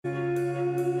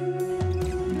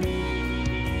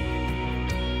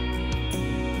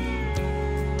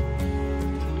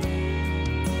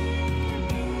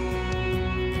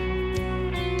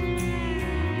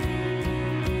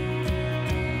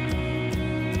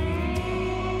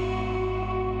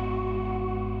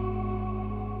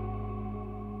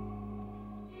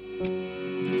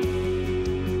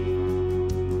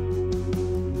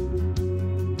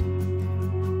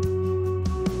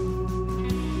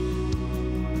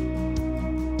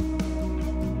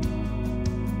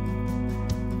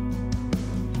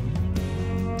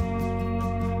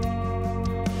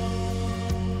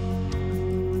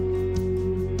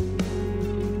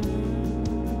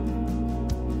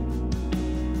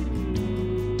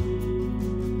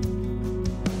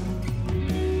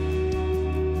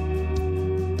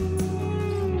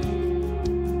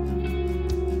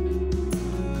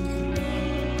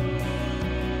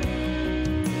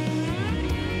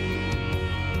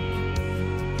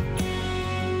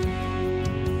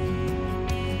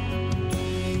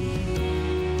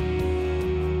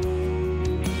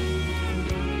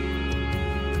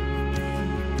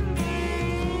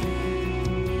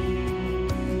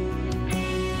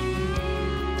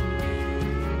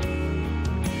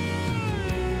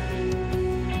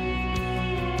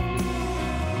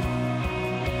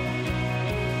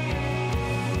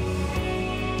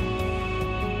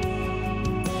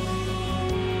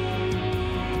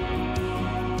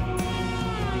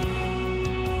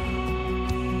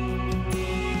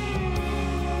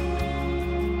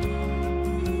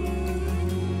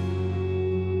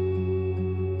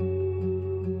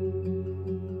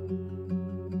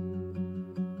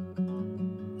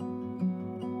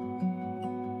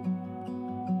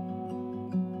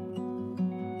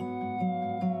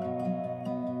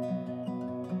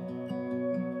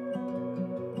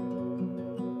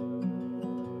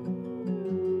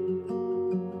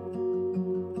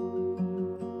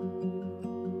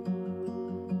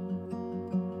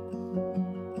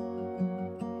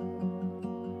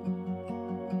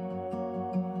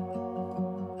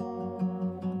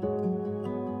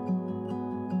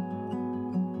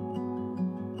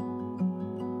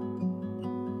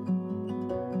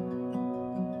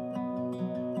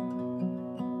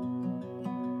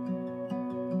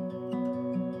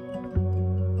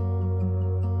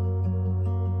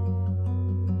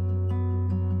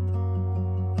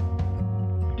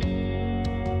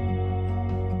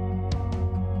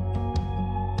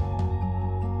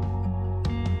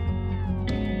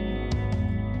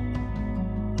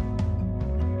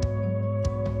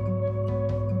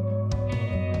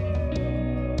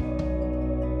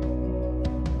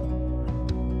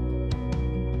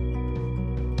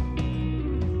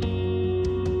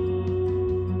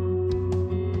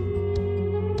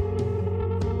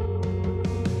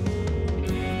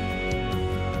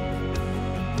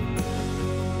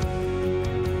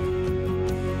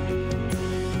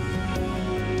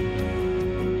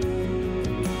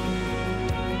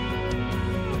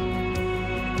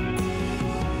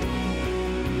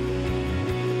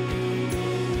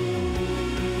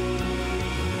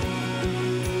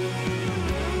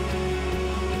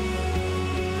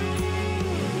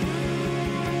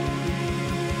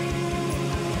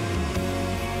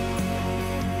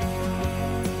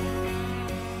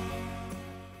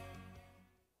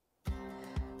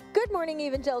Good morning,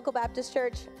 Evangelical Baptist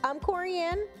Church. I'm Corey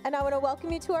Ann, and I want to welcome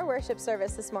you to our worship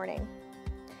service this morning.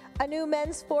 A new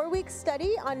men's 4-week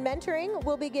study on mentoring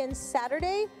will begin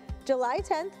Saturday, July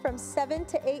 10th from 7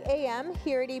 to 8 a.m.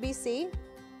 here at EBC.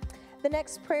 The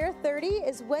next Prayer 30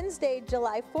 is Wednesday,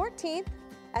 July 14th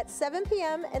at 7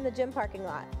 p.m. in the gym parking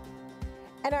lot.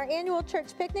 And our annual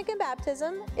church picnic and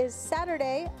baptism is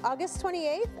Saturday, August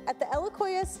 28th at the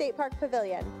Elacoya State Park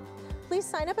Pavilion. Please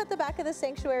sign up at the back of the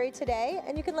sanctuary today,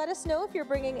 and you can let us know if you're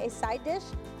bringing a side dish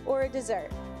or a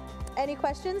dessert. Any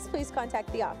questions, please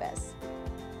contact the office.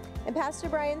 And Pastor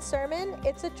Brian's sermon,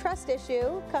 It's a Trust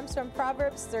Issue, comes from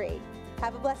Proverbs 3.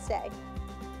 Have a blessed day.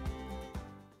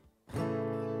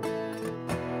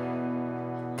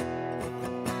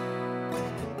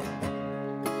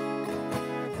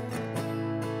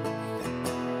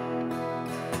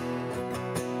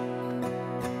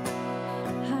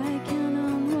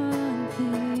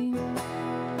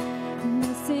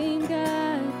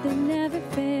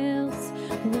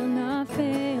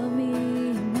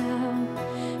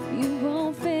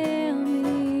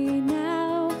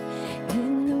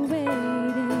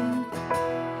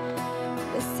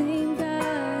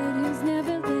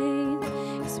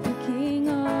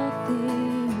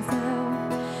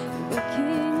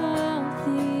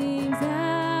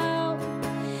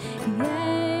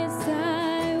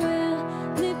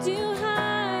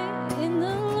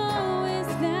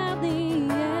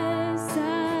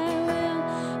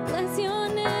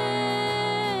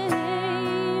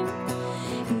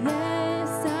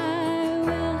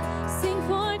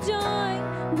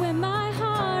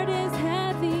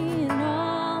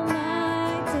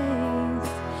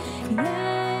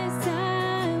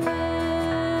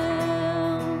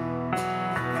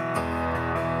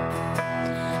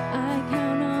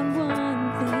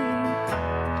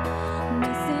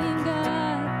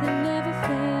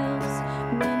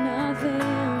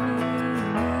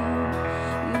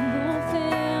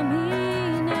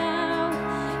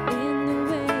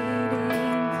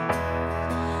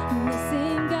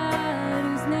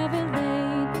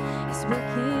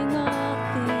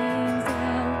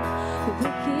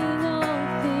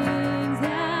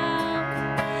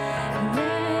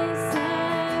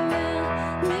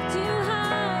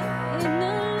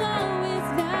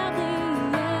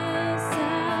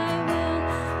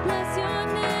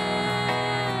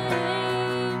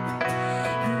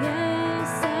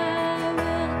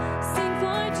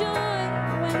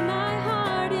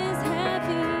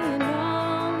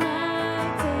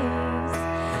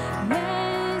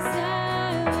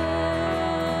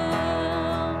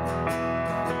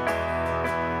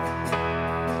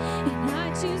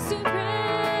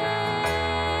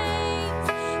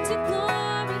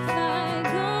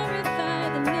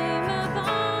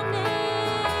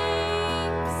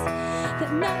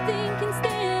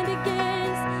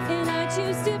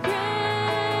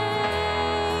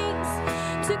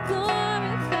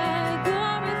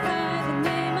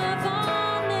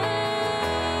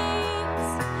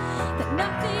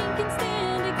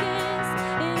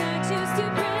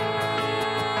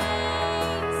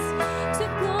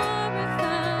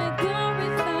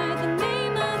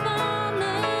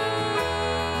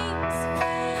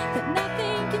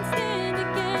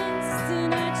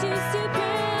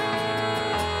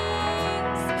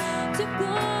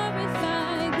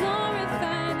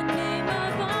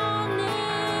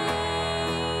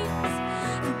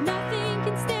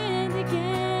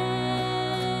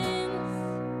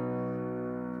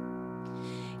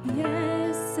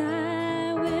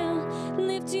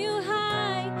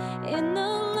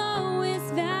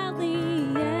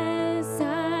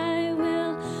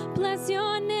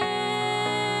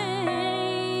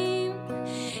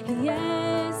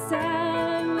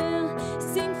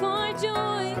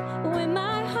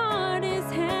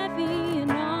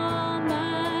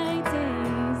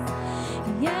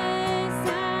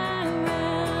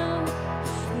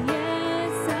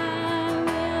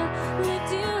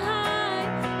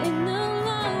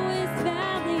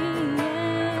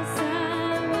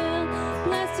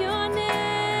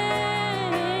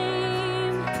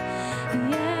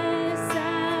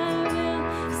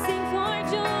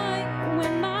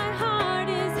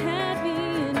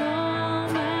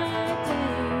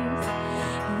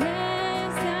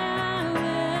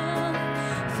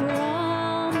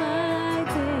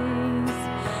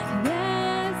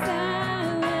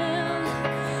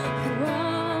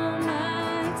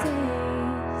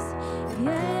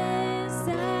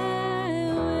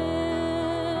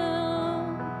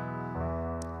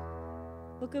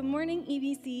 Good morning,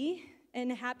 EBC,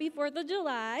 and happy 4th of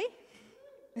July.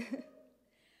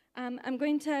 I'm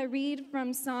going to read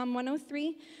from Psalm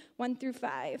 103, 1 through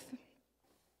 5.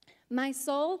 My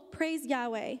soul, praise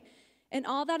Yahweh, and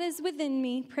all that is within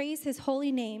me, praise his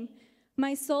holy name.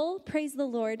 My soul, praise the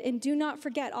Lord, and do not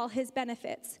forget all his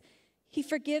benefits. He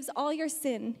forgives all your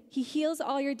sin. He heals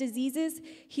all your diseases.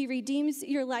 He redeems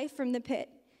your life from the pit.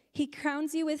 He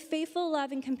crowns you with faithful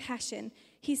love and compassion.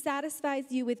 He satisfies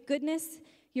you with goodness.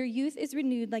 Your youth is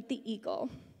renewed like the eagle.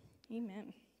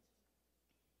 Amen.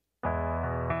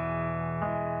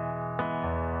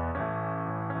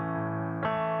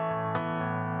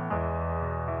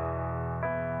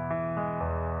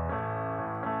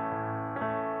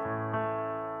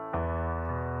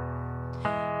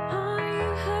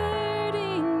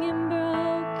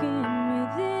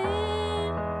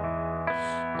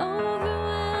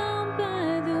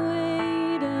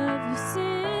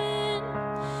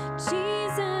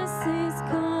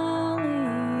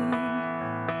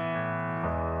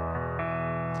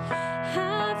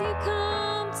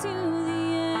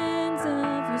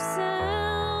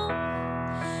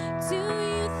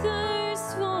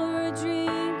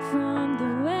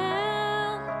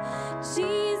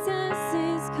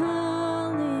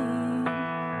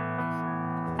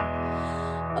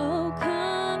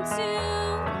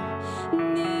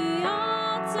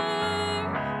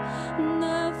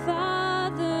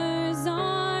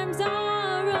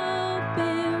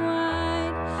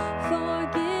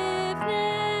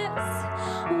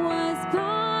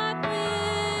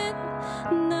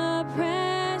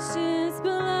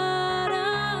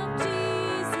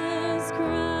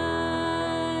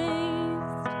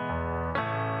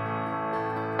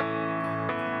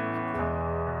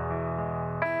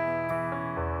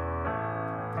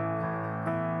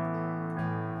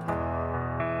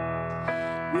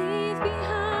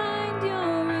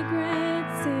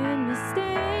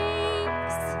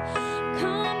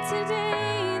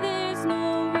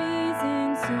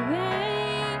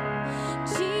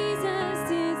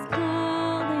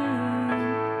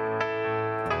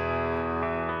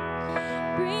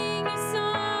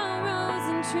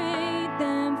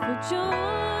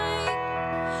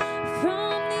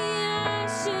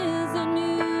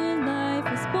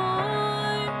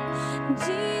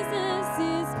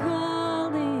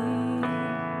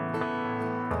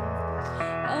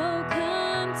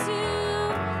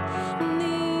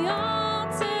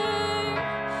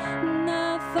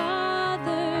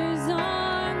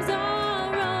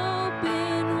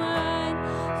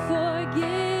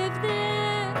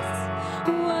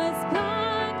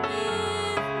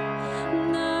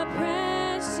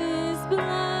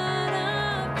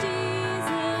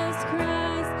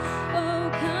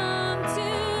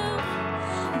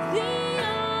 This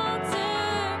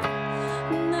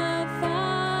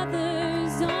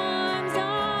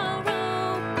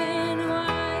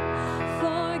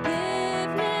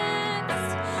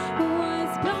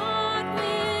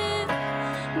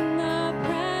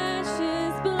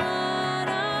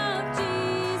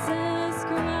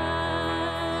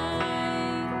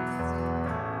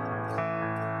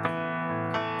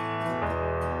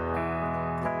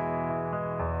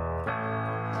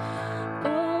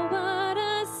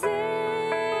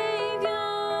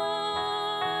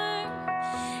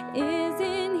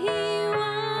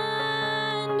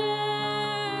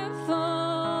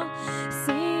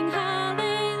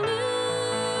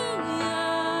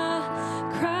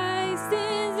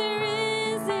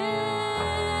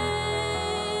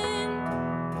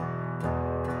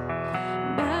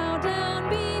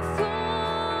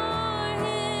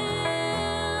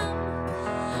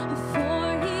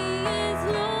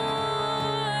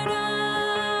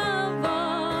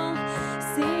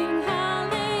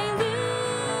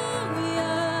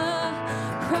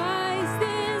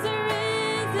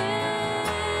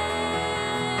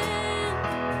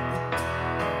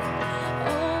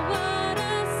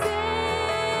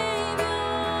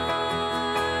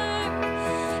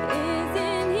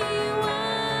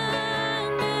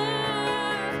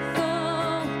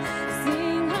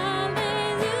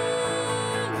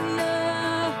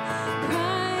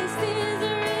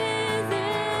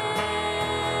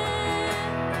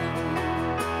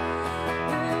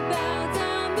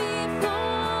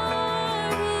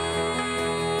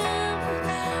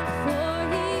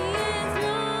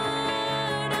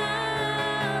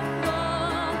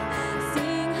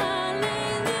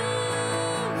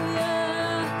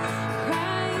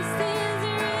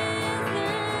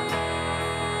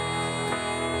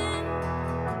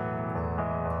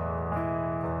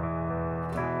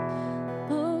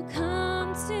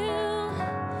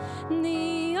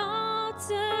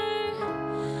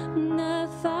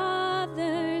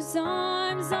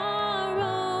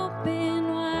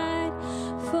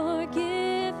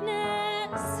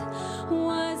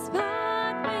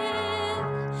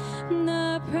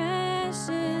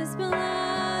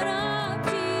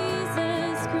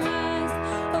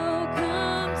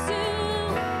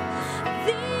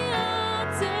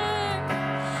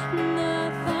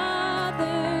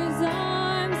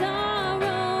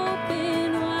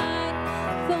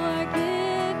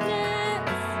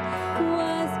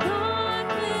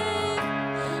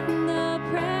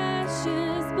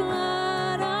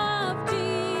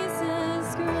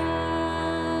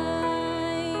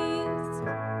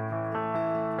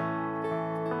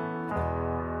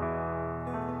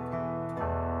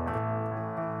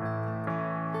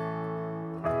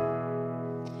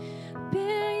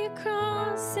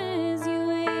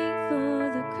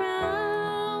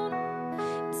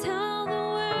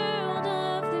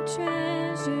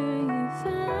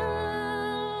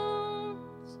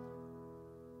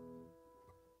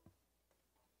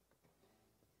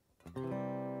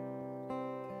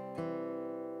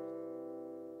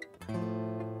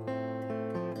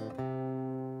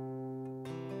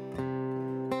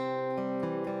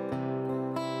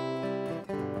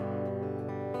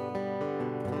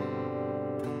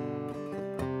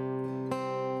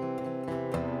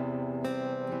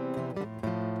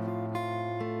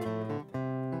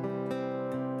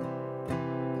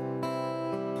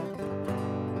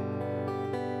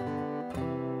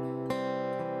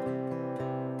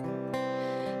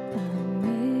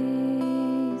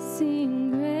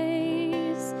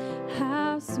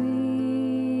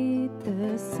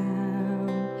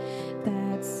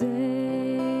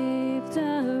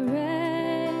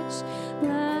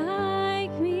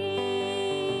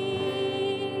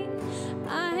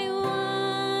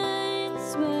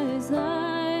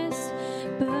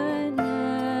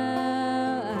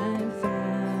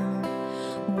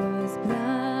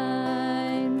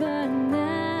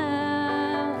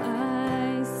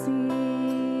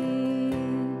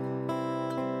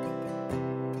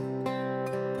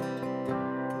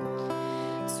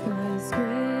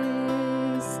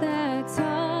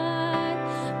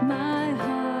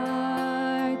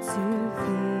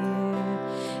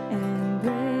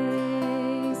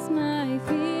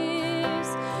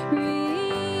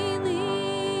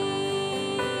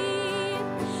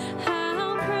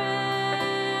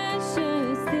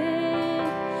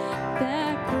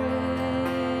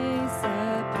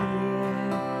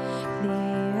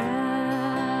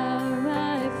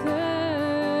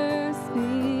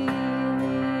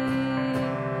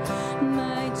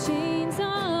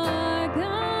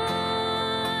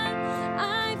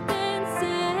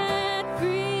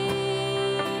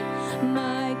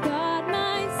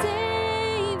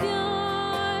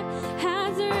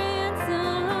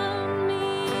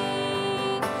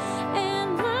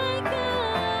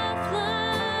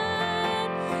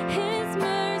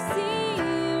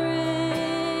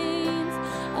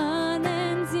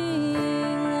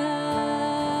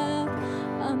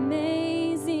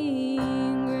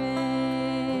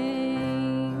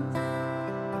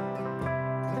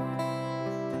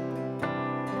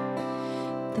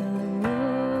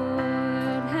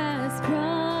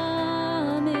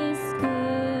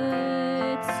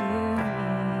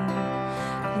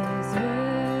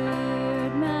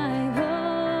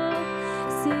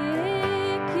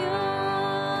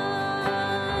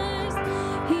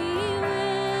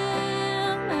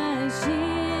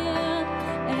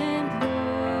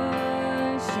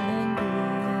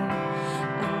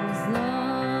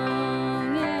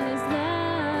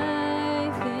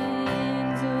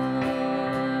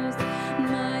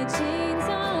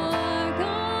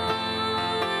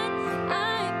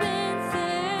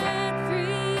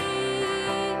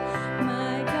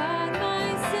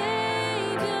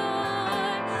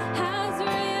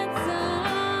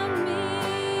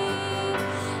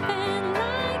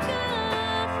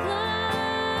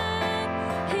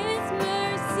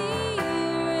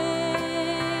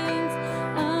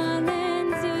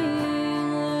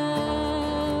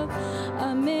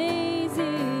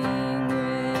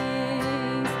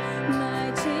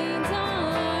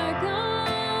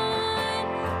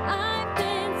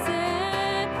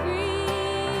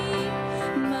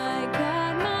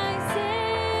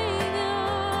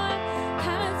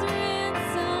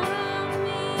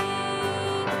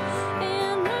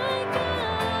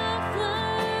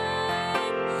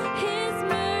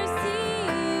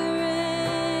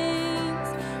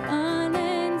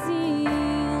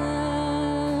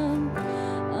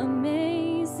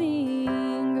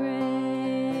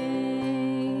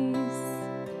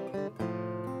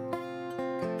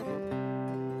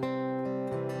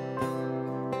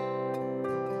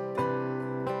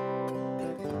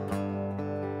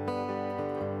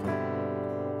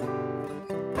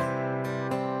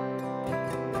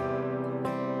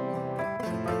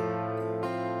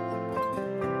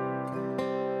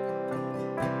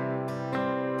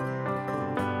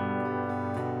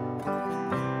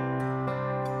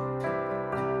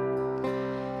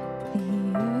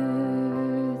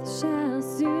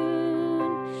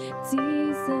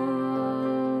seas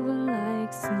over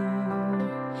like snow.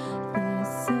 The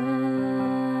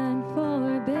sun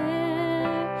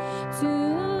forbear to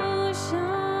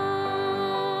shine.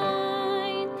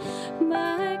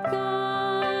 My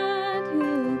God,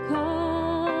 who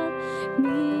called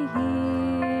me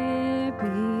here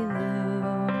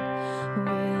below,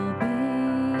 will be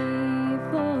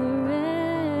forever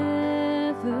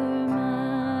mine.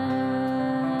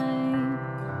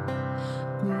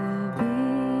 Will be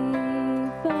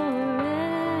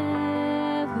forever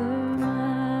mine.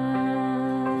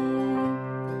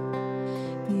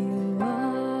 You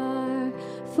are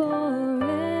forever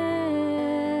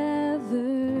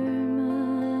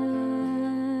mine.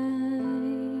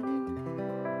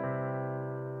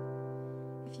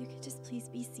 If you could just please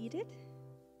be seated.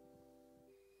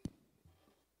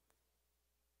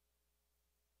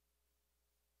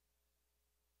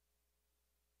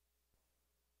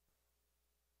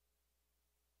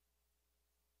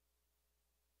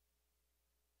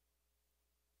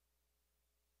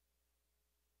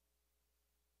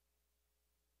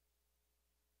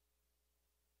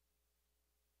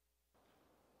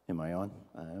 Am I on?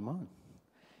 I am on.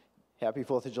 Happy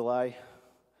 4th of July.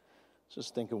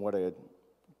 Just thinking what a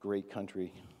great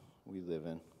country we live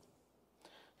in.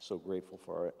 So grateful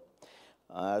for it.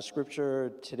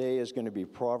 Scripture today is going to be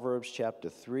Proverbs chapter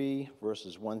 3,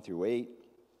 verses 1 through 8.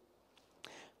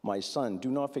 My son,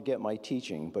 do not forget my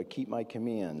teaching, but keep my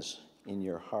commands in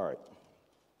your heart.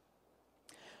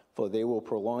 For they will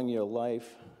prolong your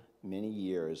life many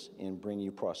years and bring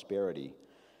you prosperity.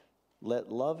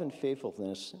 Let love and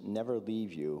faithfulness never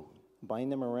leave you.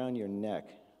 Bind them around your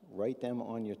neck. Write them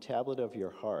on your tablet of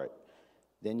your heart.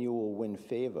 Then you will win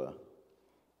favor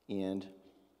and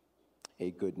a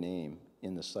good name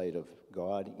in the sight of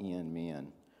God and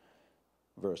man.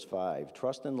 Verse 5,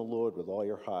 trust in the Lord with all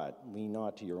your heart. Lean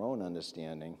not to your own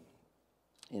understanding.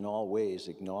 In all ways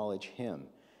acknowledge him,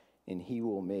 and he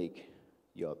will make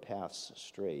your paths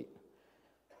straight.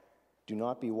 Do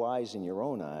not be wise in your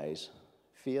own eyes.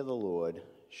 Fear the Lord,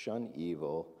 shun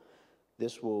evil.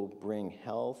 This will bring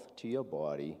health to your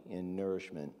body and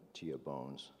nourishment to your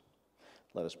bones.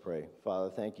 Let us pray. Father,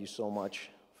 thank you so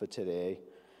much for today.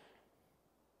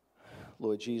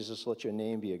 Lord Jesus, let your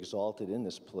name be exalted in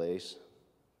this place.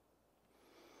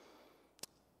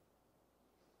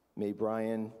 May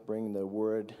Brian bring the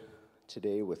word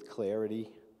today with clarity.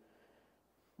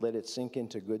 Let it sink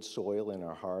into good soil in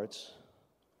our hearts.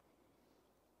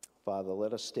 Father,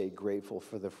 let us stay grateful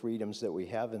for the freedoms that we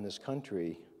have in this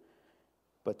country,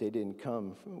 but they didn't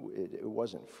come, it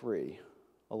wasn't free,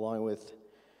 along with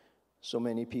so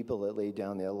many people that laid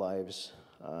down their lives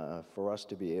for us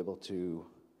to be able to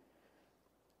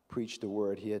preach the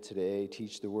word here today,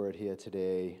 teach the word here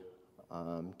today,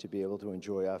 to be able to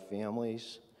enjoy our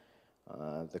families,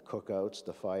 the cookouts,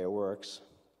 the fireworks.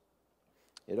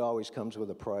 It always comes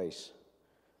with a price.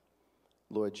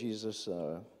 Lord Jesus,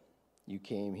 you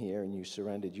came here and you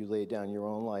surrendered. You laid down your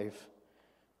own life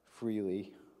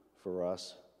freely for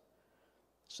us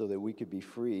so that we could be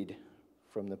freed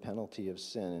from the penalty of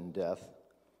sin and death.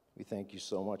 We thank you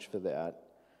so much for that.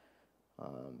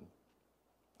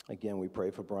 Again, we pray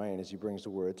for Brian as he brings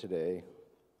the word today.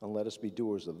 And let us be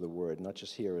doers of the word, not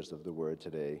just hearers of the word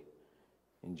today.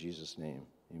 In Jesus' name,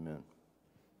 amen.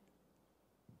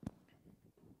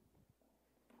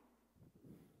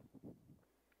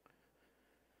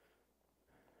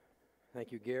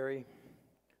 Thank you, Gary.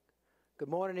 Good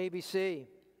morning, ABC.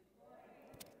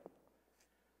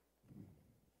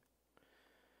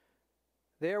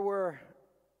 There were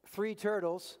 3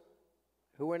 turtles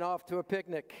who went off to a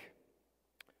picnic.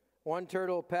 One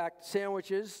turtle packed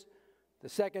sandwiches, the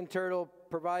second turtle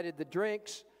provided the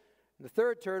drinks, and the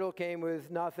third turtle came with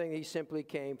nothing. He simply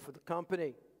came for the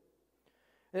company.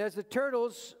 And as the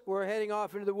turtles were heading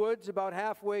off into the woods, about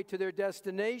halfway to their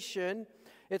destination,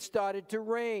 it started to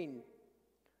rain.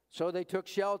 So they took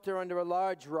shelter under a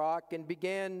large rock and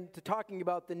began talking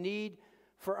about the need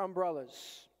for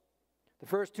umbrellas. The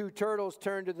first 2 turtles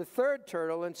turned to the third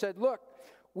turtle and said, look,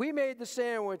 we made the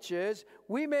sandwiches,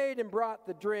 we made and brought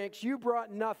the drinks, you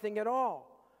brought nothing at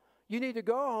all. You need to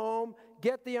go home,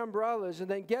 get the umbrellas, and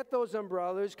then get those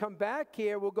umbrellas, come back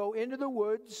here, we'll go into the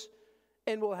woods,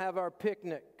 and we'll have our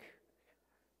picnic.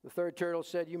 The third turtle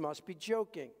said, you must be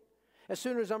joking. As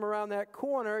soon as I'm around that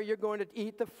corner, you're going to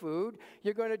eat the food,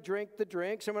 you're going to drink the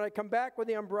drinks, and when I come back with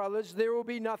the umbrellas, there will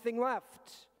be nothing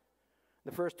left.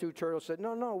 The first 2 turtles said,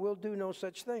 no, we'll do no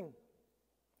such thing.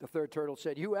 The third turtle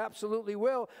said, you absolutely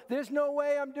will. There's no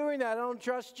way I'm doing that. I don't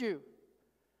trust you.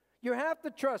 You have to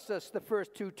trust us, the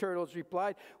first two turtles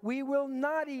replied. We will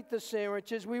not eat the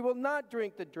sandwiches. We will not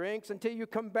drink the drinks until you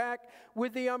come back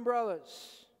with the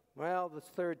umbrellas. Well, the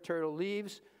third turtle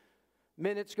leaves.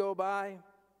 Minutes go by.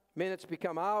 Minutes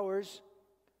become hours.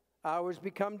 Hours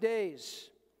become days.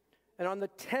 And on the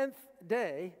 10th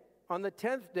day,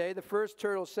 the first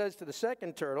turtle says to the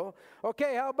second turtle,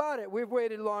 okay, how about it? We've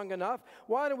waited long enough.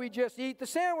 Why don't we just eat the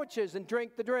sandwiches and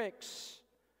drink the drinks?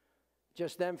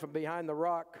 Just then, from behind the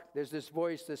rock, there's this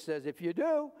voice that says, if you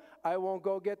do, I won't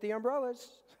go get the umbrellas.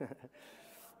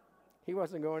 He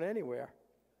wasn't going anywhere.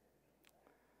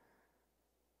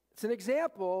 It's an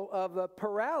example of the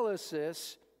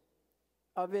paralysis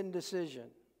of indecision.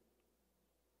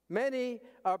 Many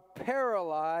are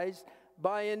paralyzed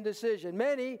by indecision.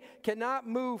 Many cannot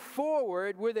move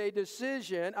forward with a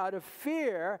decision out of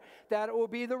fear that it will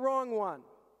be the wrong one.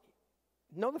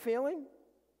 Know the feeling?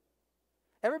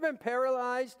 Ever been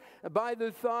paralyzed by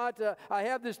the thought, I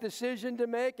have this decision to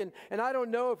make, and I don't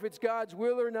know if it's God's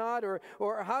will or not,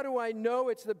 or how do I know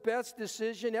it's the best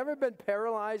decision? Ever been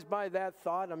paralyzed by that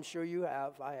thought? I'm sure you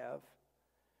have. I have.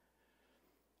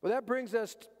 Well, that brings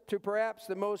us to perhaps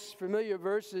the most familiar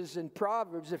verses in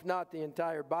Proverbs, if not the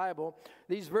entire Bible.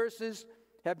 These verses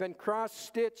have been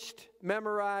cross-stitched,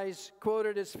 memorized,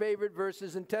 quoted as favorite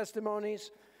verses and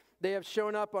testimonies. They have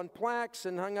shown up on plaques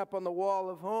and hung up on the wall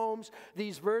of homes.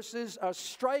 These verses are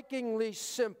strikingly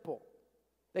simple.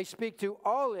 They speak to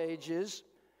all ages,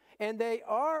 and they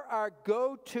are our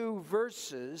go-to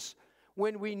verses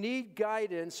when we need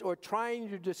guidance or trying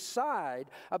to decide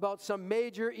about some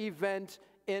major event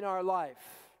in our life.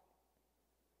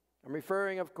 I'm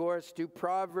referring, of course, to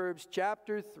Proverbs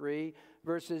chapter 3,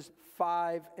 verses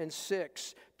 5 and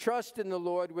 6. Trust in the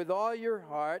Lord with all your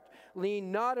heart.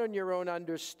 Lean not on your own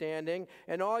understanding.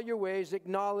 In all your ways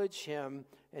acknowledge him,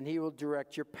 and he will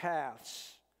direct your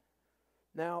paths.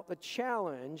 Now, the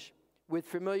challenge with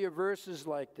familiar verses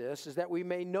like this is that we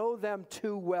may know them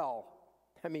too well.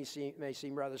 That may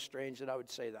seem rather strange that I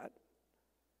would say that.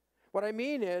 What I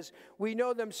mean is, we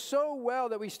know them so well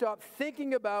that we stop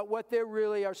thinking about what they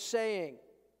really are saying.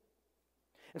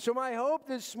 And so my hope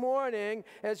this morning,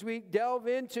 as we delve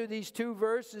into these two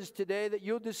verses today, that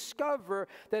you'll discover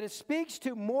that it speaks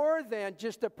to more than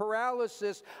just a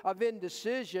paralysis of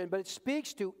indecision, but it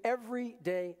speaks to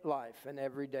everyday life and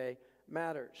everyday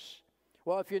matters.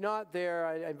 Well, if you're not there,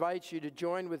 I invite you to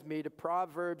join with me to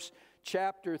Proverbs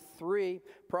chapter 3.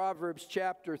 Proverbs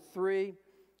chapter 3.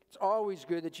 It's always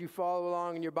good that you follow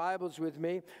along in your Bibles with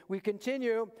me. We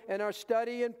continue in our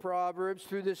study in Proverbs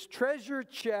through this treasure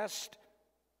chest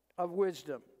of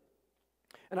wisdom.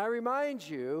 And I remind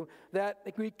you that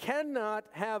we cannot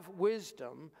have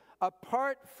wisdom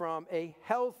apart from a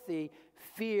healthy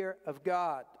fear of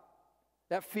God.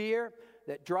 That fear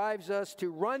that drives us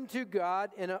to run to God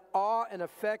in awe and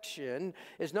affection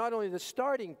is not only the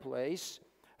starting place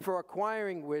for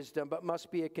acquiring wisdom, but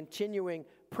must be a continuing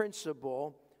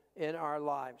principle in our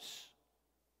lives.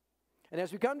 And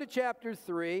as we come to chapter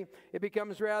 3, it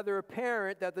becomes rather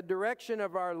apparent that the direction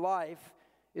of our life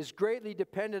is greatly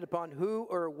dependent upon who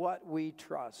or what we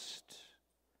trust.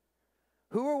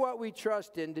 Who or what we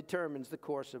trust in determines the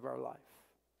course of our life.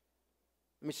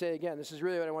 Let me say again, this is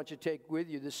really what I want you to take with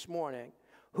you this morning.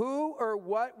 Who or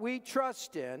what we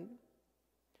trust in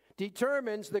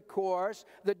determines the course,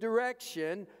 the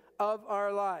direction of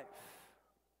our life.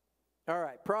 All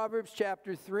right, Proverbs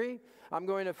chapter 3. I'm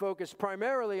going to focus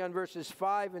primarily on verses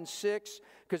 5 and 6,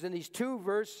 because in these two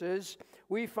verses,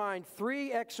 we find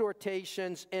three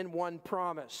exhortations in one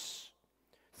promise.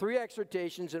 Three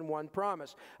exhortations in one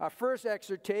promise. Our first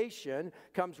exhortation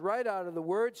comes right out of the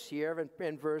words here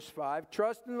in verse 5.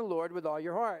 Trust in the Lord with all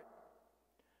your heart.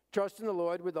 Trust in the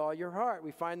Lord with all your heart.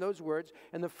 We find those words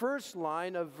in the first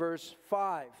line of verse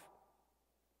 5.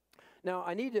 Now,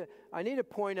 I need to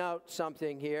point out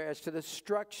something here as to the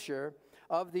structure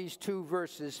of these two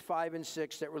verses, 5 and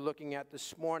 6, that we're looking at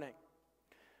this morning.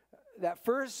 That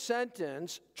first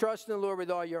sentence, trust in the Lord with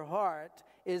all your heart,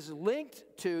 is linked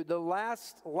to the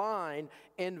last line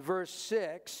in verse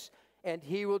 6, and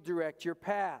he will direct your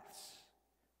paths.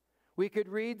 We could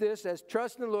read this as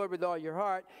trust in the Lord with all your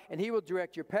heart, and he will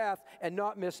direct your path, and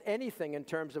not miss anything in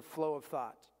terms of flow of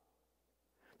thought.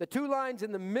 The two lines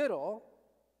in the middle,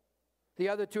 the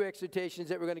other two exhortations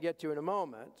that we're going to get to in a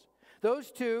moment,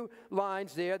 those two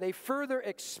lines there, they further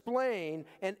explain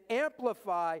and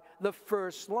amplify the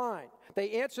first line.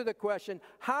 They answer the question,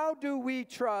 how do we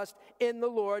trust in the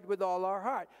Lord with all our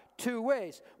heart? Two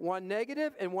ways, one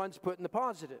negative and one's put in the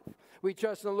positive. We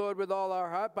trust in the Lord with all our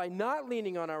heart by not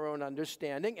leaning on our own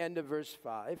understanding, end of verse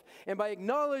 5, and by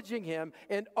acknowledging him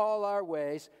in all our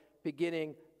ways,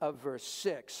 beginning of verse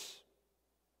 6.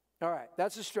 All right,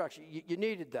 that's the structure. You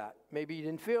needed that. Maybe you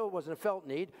didn't feel it wasn't a felt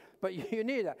need, but you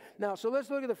needed that. Now, so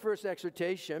let's look at the first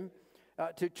exhortation,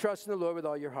 to trust in the Lord with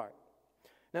all your heart.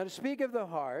 Now, to speak of the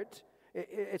heart,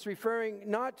 it's referring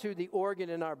not to the organ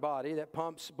in our body that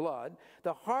pumps blood.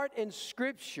 The heart in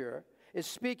Scripture is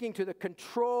speaking to the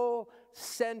control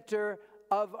center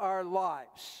of our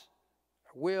lives.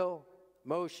 Our will,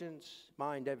 emotions,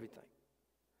 mind, everything.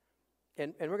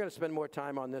 And we're going to spend more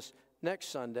time on this next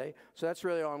Sunday, so that's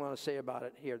really all I'm going to say about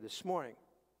it here this morning.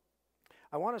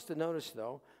 I want us to notice,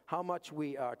 though, how much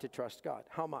we are to trust God.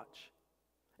 How much?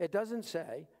 It doesn't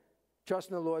say, trust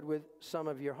in the Lord with some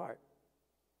of your heart,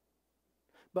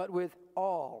 but with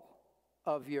all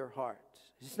of your heart.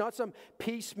 It's not some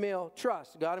piecemeal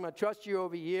trust. God, I'm going to trust you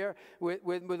over here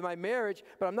with my marriage,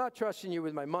 but I'm not trusting you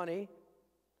with my money.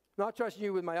 I'm not trusting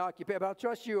you with my occupation, but I'll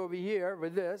trust you over here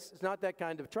with this. It's not that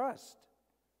kind of trust.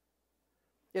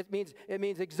 It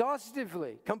means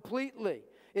exhaustively, completely.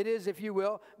 It is, if you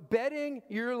will, betting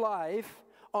your life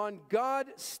on God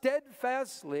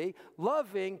steadfastly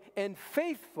loving and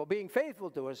faithful, being faithful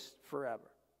to us forever.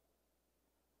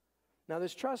 Now,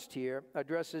 this trust here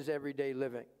addresses everyday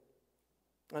living.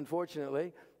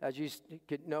 Unfortunately, as you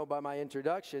could know by my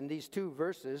introduction, these two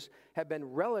verses have been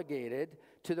relegated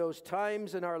to those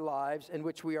times in our lives in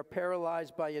which we are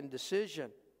paralyzed by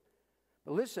indecision.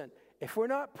 But listen, if we're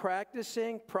not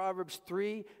practicing Proverbs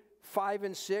 3, 5,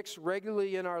 and 6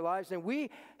 regularly in our lives, then we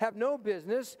have no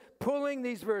business pulling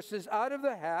these verses out of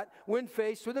the hat when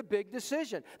faced with a big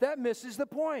decision. That misses the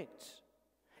point.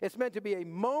 It's meant to be a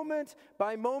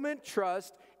moment-by-moment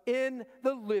trust in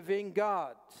the living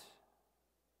God.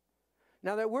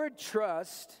 Now, that word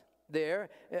trust there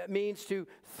means to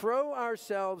throw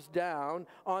ourselves down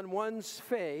on one's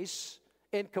face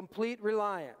in complete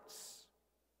reliance.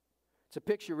 It's a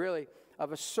picture, really,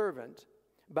 of a servant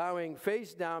bowing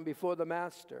face down before the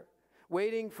master,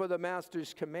 waiting for the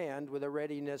master's command with a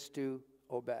readiness to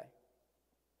obey.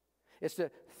 It's to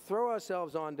throw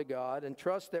ourselves onto God and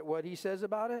trust that what He says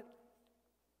about it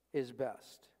is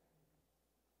best.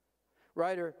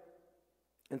 Writer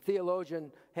and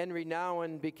theologian Henry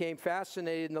Nouwen became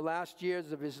fascinated in the last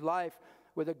years of his life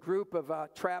with a group of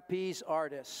trapeze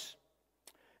artists.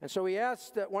 And so he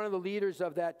asked one of the leaders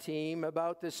of that team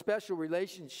about this special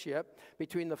relationship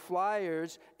between the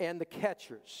flyers and the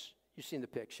catchers. You've seen the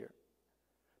picture.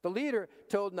 The leader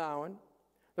told Nouwen,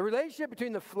 the relationship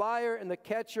between the flyer and the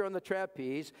catcher on the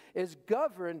trapeze is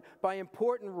governed by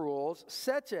important rules,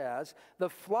 such as the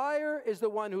flyer is the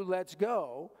one who lets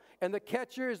go, and the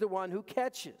catcher is the one who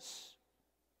catches.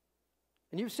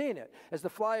 And you've seen it. As the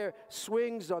flyer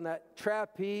swings on that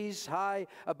trapeze high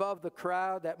above the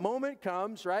crowd, that moment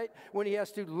comes, right, when he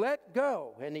has to let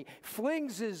go. And he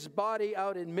flings his body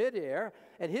out in midair,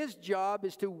 and his job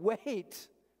is to wait.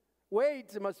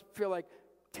 Wait, it must feel like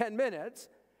 10 minutes.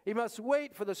 He must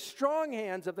wait for the strong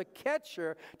hands of the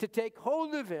catcher to take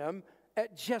hold of him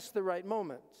at just the right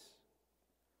moments.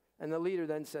 And the leader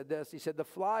then said this. He said, the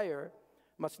flyer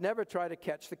must never try to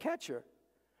catch the catcher.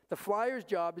 The flyer's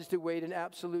job is to wait in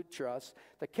absolute trust.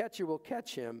 The catcher will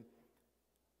catch him,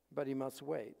 but he must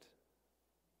wait.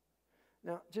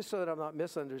 Now, just so that I'm not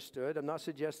misunderstood, I'm not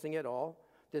suggesting at all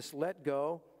this let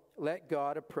go, let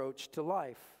God approach to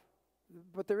life.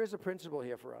 But there is a principle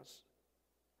here for us.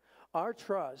 Our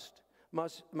trust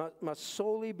must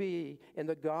solely be in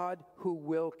the God who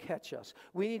will catch us.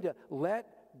 We need to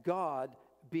let God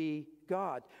be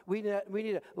God. We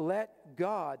need to let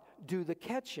God do the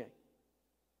catching.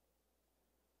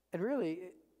 And really,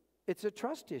 it's a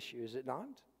trust issue, is it not?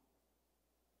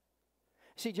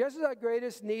 See, just as our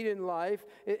greatest need in life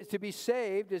is to be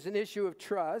saved is an issue of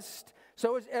trust,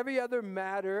 so is every other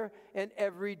matter in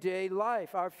everyday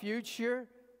life. Our future,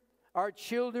 our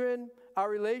children, our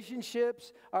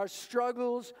relationships, our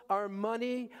struggles, our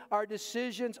money, our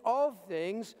decisions, all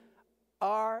things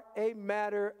are a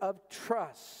matter of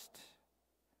trust.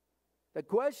 The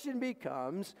question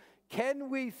becomes, can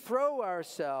we throw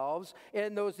ourselves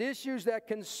and those issues that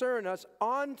concern us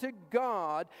onto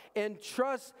God and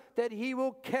trust that He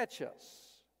will catch us?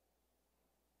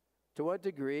 To what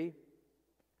degree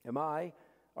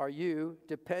are you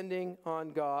depending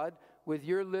on God with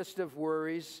your list of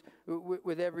worries,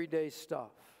 with everyday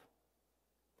stuff?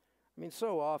 I mean,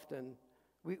 so often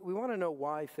we want to know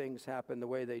why things happen the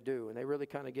way they do, and they really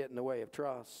kind of get in the way of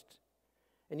trust.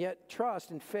 And yet trust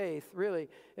and faith, really,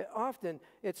 often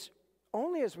it's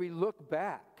only as we look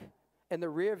back in the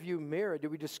rearview mirror do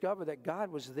we discover that God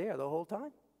was there the whole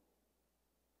time.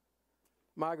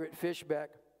 Margaret Fishbeck,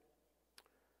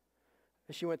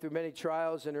 she went through many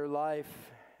trials in her life,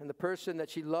 and the person that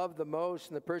she loved the most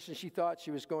and the person she thought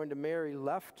she was going to marry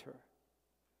left her.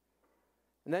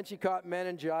 And then she caught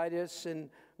meningitis and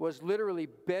was literally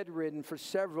bedridden for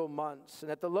several months.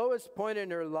 And at the lowest point in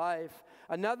her life,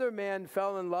 another man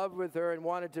fell in love with her and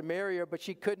wanted to marry her, but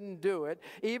she couldn't do it,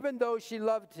 even though she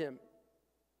loved him.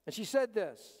 And she said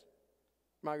this,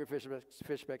 Margaret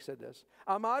Fishbeck said this,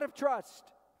 "I'm out of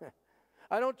trust.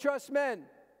 I don't trust men."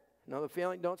 Know the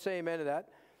feeling? Don't say amen to that.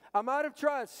 "I'm out of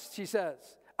trust," she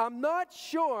says. "I'm not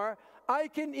sure I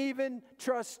can even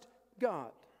trust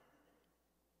God."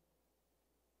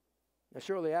 Now,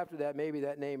 shortly after that, maybe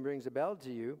that name rings a bell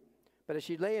to you. But as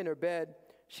she lay in her bed,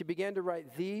 she began to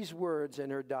write these words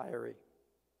in her diary.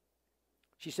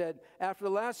 She said, "After the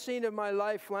last scene of my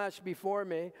life flashed before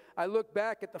me, I looked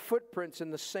back at the footprints in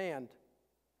the sand.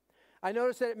 I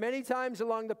noticed that many times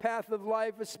along the path of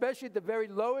life, especially at the very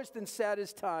lowest and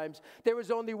saddest times, there was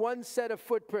only one set of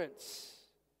footprints."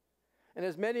 And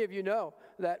as many of you know,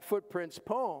 that Footprints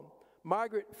poem,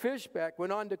 Margaret Fishbeck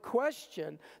went on to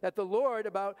question that the Lord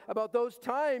about those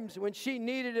times when she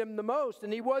needed him the most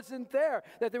and he wasn't there,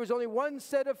 that there was only one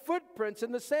set of footprints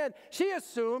in the sand she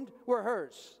assumed were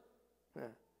hers.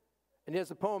 And as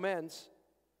the poem ends,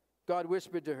 God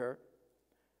whispered to her,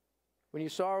 "When you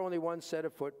saw only one set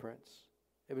of footprints,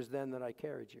 it was then that I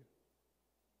carried you."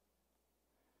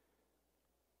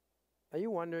 Are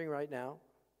you wondering right now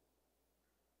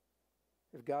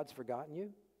if God's forgotten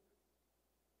you?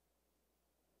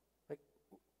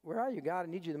 Where are you, God? I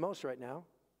need you the most right now.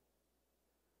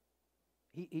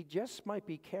 He just might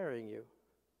be carrying you.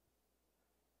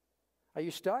 Are you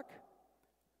stuck?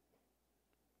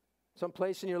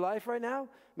 Someplace in your life right now?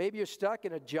 Maybe you're stuck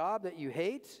in a job that you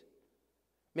hate.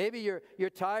 Maybe you're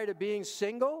tired of being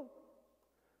single.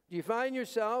 Do you find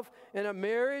yourself in a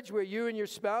marriage where you and your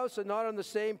spouse are not on the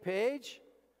same page?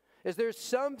 Is there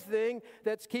something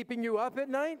that's keeping you up at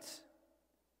night?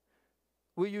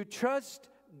 Will you trust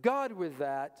God with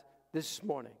that this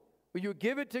morning? Will you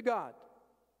give it to God?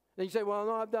 And you say, "Well,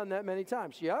 no, I've done that many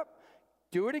times." Yep.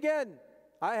 Do it again.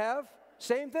 I have.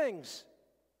 Same things.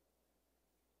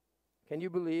 Can you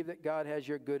believe that God has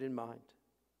your good in mind?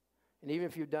 And even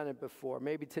if you've done it before,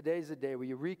 maybe today's the day where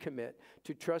you recommit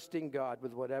to trusting God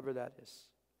with whatever that is.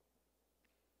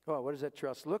 Well, what does that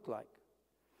trust look like?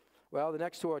 Well, the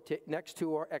next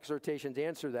two exhortations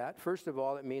answer that. First of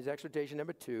all, it means exhortation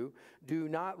number 2, do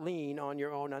not lean on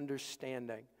your own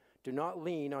understanding. Do not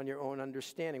lean on your own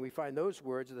understanding. We find those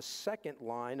words in the second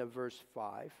line of verse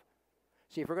 5.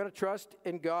 See, if we're going to trust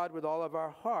in God with all of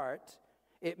our heart,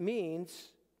 it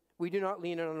means we do not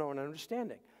lean on our own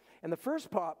understanding. And the first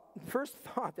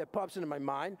thought that pops into my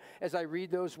mind as I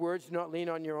read those words, "do not lean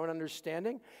on your own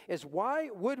understanding," is why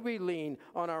would we lean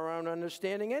on our own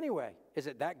understanding anyway? Is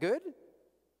it that good?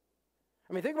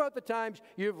 I mean, think about the times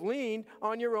you've leaned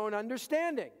on your own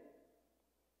understanding.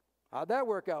 How'd that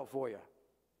work out for you?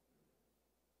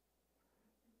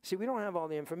 See, we don't have all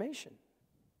the information.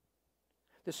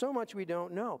 There's so much we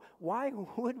don't know. Why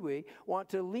would we want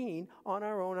to lean on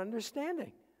our own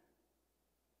understanding?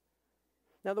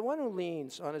 Now, the one who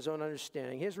leans on his own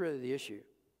understanding, here's really the issue.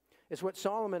 It's what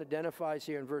Solomon identifies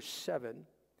here in verse 7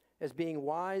 as being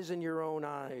wise in your own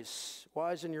eyes.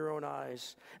 Wise in your own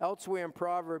eyes. Elsewhere in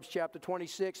Proverbs chapter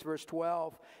 26, verse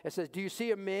 12, it says, "Do you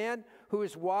see a man who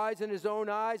is wise in his own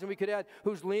eyes?" And we could add,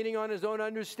 who's leaning on his own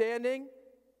understanding?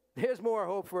 There's more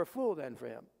hope for a fool than for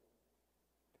him.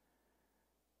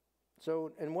 So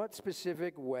in what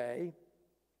specific way,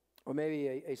 or maybe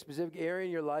a specific area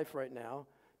in your life right now,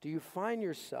 do you find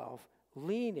yourself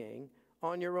leaning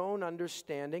on your own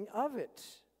understanding of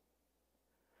it?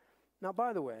 Now,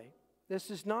 by the way, this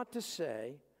is not to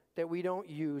say that we don't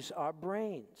use our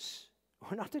brains.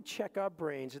 We're not to check our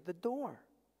brains at the door.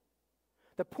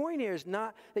 The point here is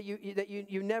not that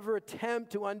you never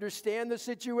attempt to understand the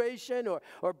situation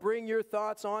or bring your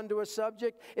thoughts onto a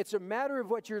subject. It's a matter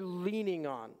of what you're leaning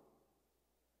on.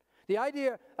 The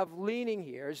idea of leaning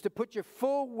here is to put your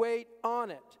full weight on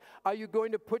it. Are you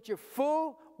going to put your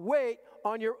full weight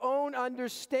on your own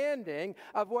understanding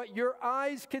of what your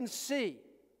eyes can see?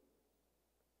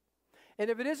 And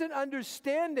if it isn't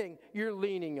understanding you're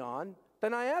leaning on,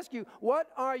 then I ask you,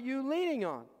 what are you leaning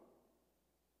on?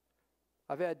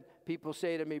 I've had people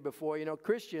say to me before,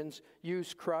 Christians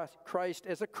use Christ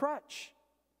as a crutch.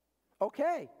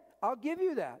 Okay, I'll give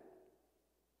you that.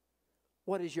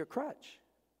 What is your crutch?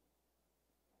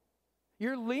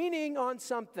 You're leaning on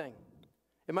something.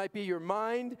 It might be your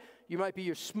mind, you might be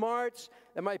your smarts,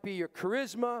 it might be your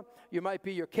charisma, you might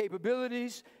be your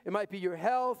capabilities, it might be your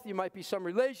health, you might be some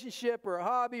relationship or a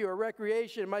hobby or a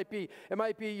recreation. It might be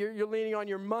you're leaning on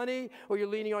your money, or you're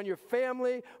leaning on your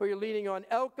family, or you're leaning on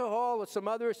alcohol or some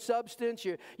other substance.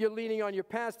 You're leaning on your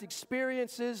past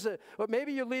experiences, or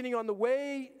maybe you're leaning on the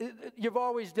way you've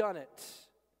always done it.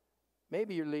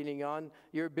 Maybe you're leaning on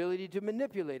your ability to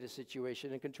manipulate a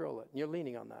situation and control it. And you're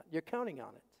leaning on that. You're counting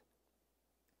on it.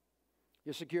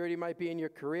 Your security might be in your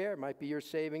career. It might be your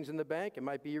savings in the bank. It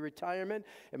might be your retirement.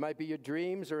 It might be your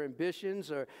dreams or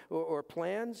ambitions or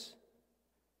plans.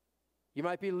 You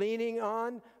might be leaning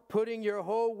on, putting your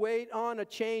whole weight on a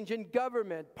change in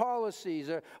government, policies,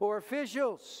 or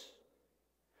officials.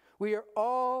 We are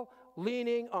all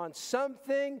leaning on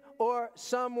something or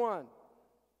someone.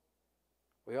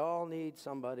 We all need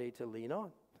somebody to lean on.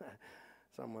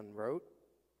 Someone wrote.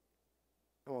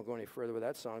 I won't go any further with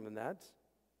that song than that.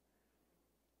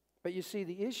 But you see,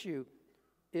 the issue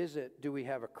isn't, do we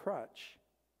have a crutch?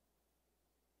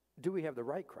 Do we have the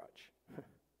right crutch?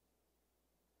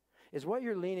 Is what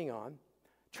you're leaning on,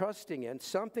 trusting in,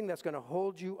 something that's going to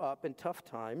hold you up in tough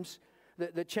times,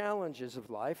 the challenges of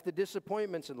life, the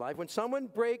disappointments in life. When someone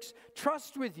breaks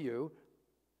trust with you,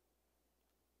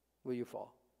 will you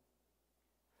fall?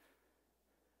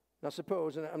 Now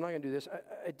suppose, and I'm not going to do this,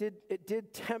 it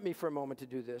did tempt me for a moment to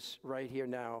do this right here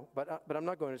now, but I'm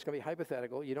not going to. It's going to be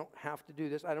hypothetical. You don't have to do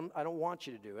this. I don't want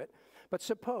you to do it. But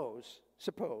suppose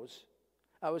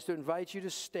I was to invite you to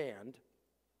stand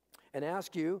and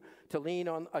ask you to lean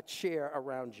on a chair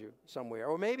around you somewhere,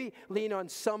 or maybe lean on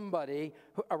somebody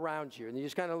around you, and you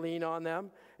just kind of lean on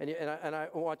them, and I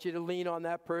want you to lean on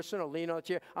that person or lean on a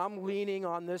chair. I'm leaning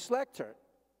on this lectern,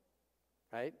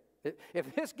 right?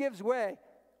 If this gives way,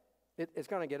 it's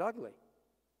going to get ugly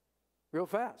real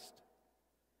fast.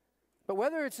 But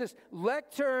whether it's this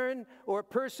lectern or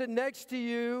person next to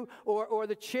you or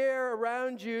the chair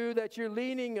around you that you're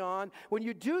leaning on, when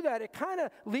you do that, it kind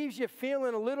of leaves you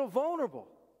feeling a little vulnerable.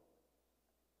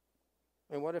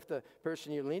 And what if the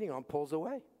person you're leaning on pulls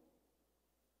away?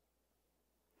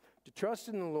 To trust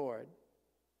in the Lord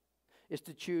is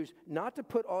to choose not to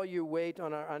put all your weight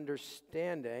on our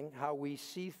understanding, how we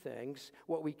see things,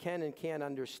 what we can and can't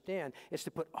understand. It's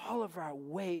to put all of our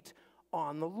weight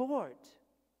on the Lord.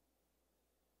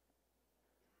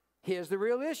 Here's the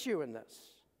real issue in this.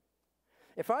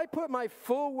 If I put my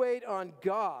full weight on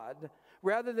God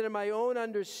rather than in my own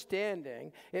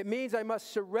understanding, it means I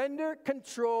must surrender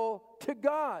control to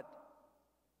God.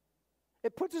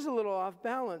 It puts us a little off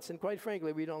balance, and quite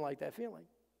frankly, we don't like that feeling.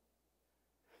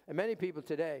 And many people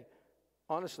today,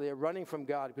 honestly, are running from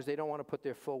God because they don't want to put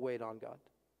their full weight on God.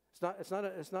 It's not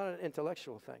an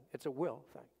intellectual thing. It's a will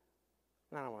thing.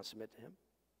 And I don't want to submit to Him.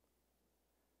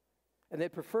 And they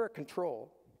prefer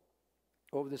control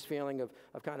over this feeling of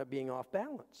kind of being off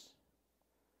balance.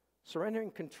 Surrendering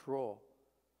control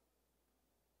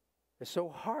is so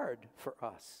hard for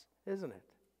us, isn't it?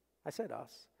 I said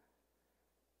us.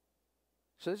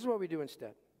 So this is what we do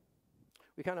instead.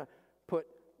 We kind of put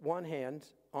one hand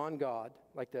on God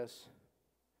like this,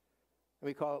 and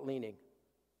we call it leaning.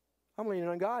 I'm leaning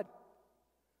on God.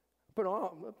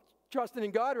 I'm trusting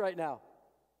in God right now.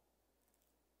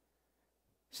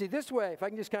 See, this way, if I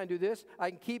can just kind of do this, I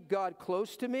can keep God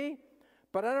close to me,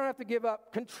 but I don't have to give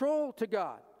up control to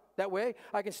God. That way,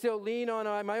 I can still lean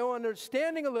on my own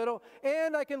understanding a little,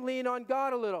 and I can lean on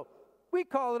God a little. We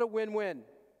call it a win-win.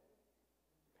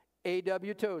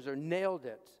 A.W. Tozer nailed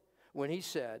it when he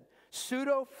said,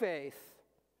 pseudo-faith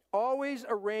always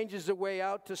arranges a way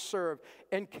out to serve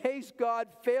in case God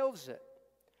fails it.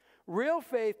 Real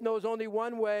faith knows only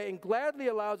one way and gladly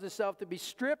allows itself to be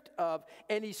stripped of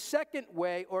any second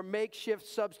way or makeshift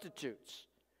substitutes.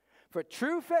 For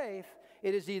true faith,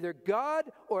 it is either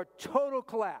God or total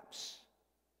collapse.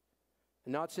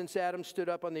 And not since Adam stood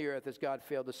up on the earth has God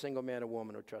failed a single man or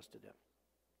woman who trusted Him.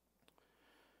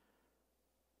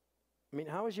 I mean,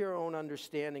 how has your own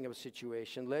understanding of a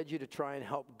situation led you to try and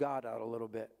help God out a little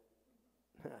bit?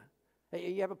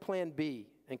 You have a plan B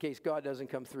in case God doesn't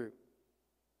come through.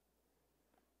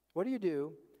 What do you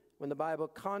do when the Bible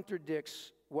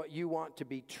contradicts what you want to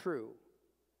be true?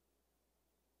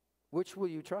 Which will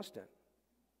you trust in?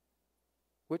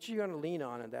 Which are you going to lean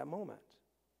on at that moment?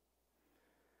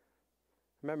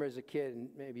 I remember as a kid, and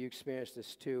maybe you experienced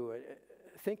this too,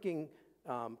 thinking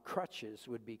crutches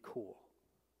would be cool.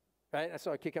 Right? I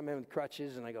saw a kid come in with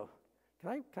crutches, and I go,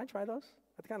 can I try those?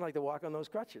 I'd kind of like to walk on those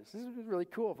crutches. This is really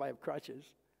cool if I have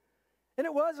crutches. And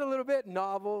it was a little bit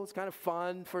novel. It's kind of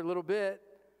fun for a little bit.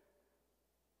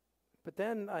 But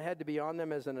then I had to be on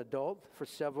them as an adult for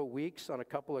several weeks on a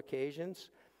couple occasions.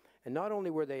 And not only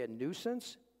were they a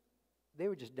nuisance, they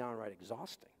were just downright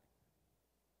exhausting.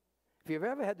 If you've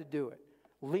ever had to do it,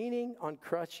 leaning on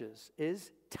crutches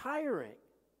is tiring.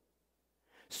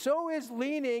 So is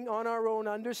leaning on our own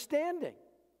understanding.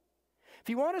 If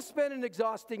you want to spend an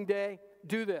exhausting day,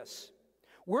 do this.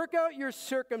 Work out your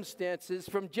circumstances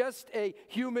from just a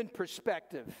human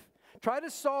perspective. Try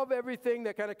to solve everything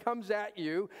that kind of comes at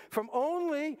you from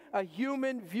only a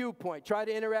human viewpoint. Try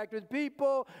to interact with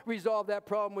people, resolve that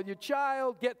problem with your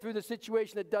child, get through the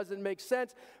situation that doesn't make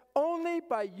sense, only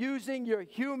by using your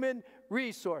human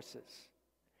resources.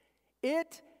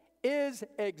 It is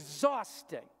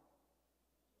exhausting.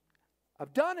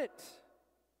 I've done it.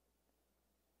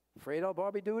 Afraid I'll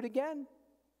probably do it again.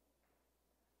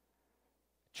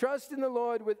 Trust in the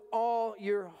Lord with all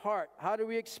your heart. How do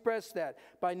we express that?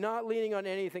 By not leaning on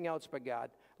anything else but God.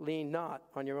 Lean not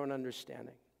on your own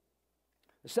understanding.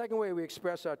 The second way we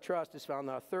express our trust is found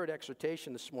in our third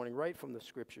exhortation this morning, right from the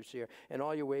scriptures here. In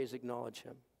all your ways, acknowledge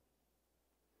him.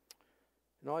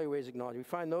 In all your ways, acknowledge him. We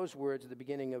find those words at the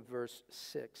beginning of verse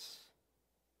 6.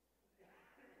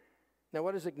 Now,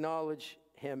 what does acknowledge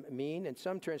him mean? In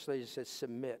some translations, it says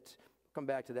submit. We'll come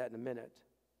back to that in a minute.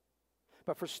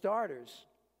 But for starters,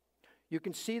 you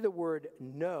can see the word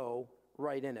know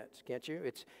right in it, can't you?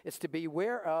 It's to be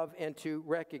aware of and to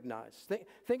recognize.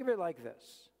 Think of it like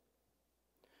this.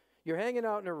 You're hanging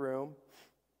out in a room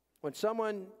when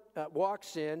someone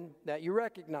walks in that you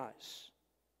recognize.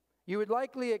 You would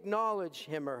likely acknowledge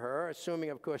him or her, assuming,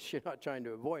 of course, you're not trying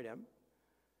to avoid him.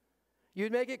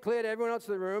 You'd make it clear to everyone else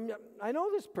in the room, I know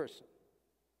this person.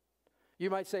 You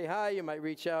might say hi, you might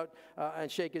reach out and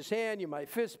shake his hand, you might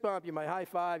fist bump, you might high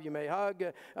five, you may hug.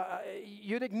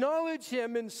 You'd acknowledge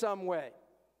him in some way.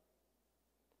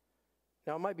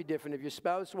 Now, it might be different. If your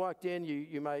spouse walked in,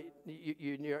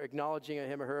 you're acknowledging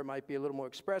him or her might be a little more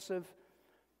expressive.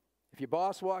 If your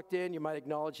boss walked in, you might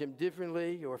acknowledge him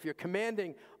differently. Or if your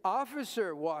commanding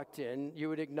officer walked in, you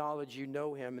would acknowledge you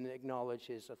know him and acknowledge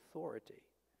his authority.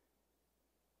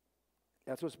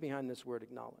 That's what's behind this word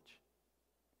acknowledge.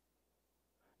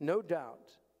 No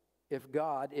doubt,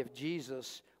 if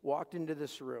Jesus walked into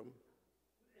this room,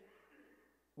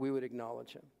 we would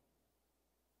acknowledge him.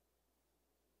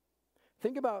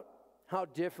 Think about how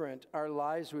different our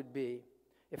lives would be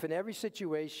if in every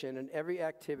situation and every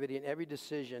activity and every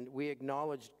decision we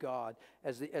acknowledged God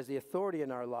as the authority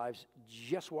in our lives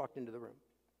just walked into the room.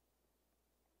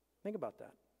 Think about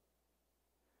that.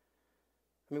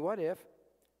 I mean, what if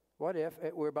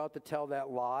we're about to tell that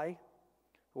lie?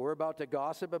 We're about to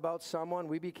gossip about someone,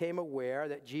 we became aware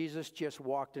that Jesus just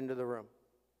walked into the room.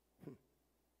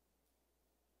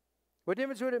 What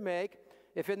difference would it make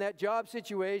if in that job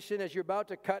situation, as you're about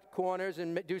to cut corners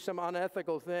and do some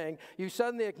unethical thing, you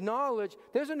suddenly acknowledge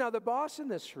there's another boss in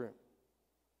this room?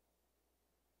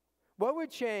 What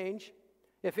would change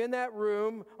if in that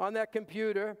room, on that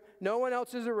computer, no one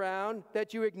else is around,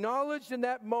 that you acknowledged in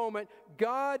that moment,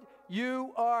 God,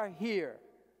 you are here?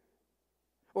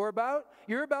 Or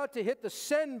you're about to hit the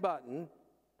send button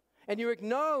and you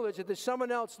acknowledge that there's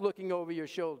someone else looking over your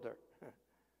shoulder.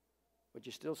 Would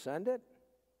you still send it?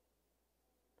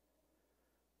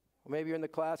 Or maybe you're in the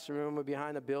classroom or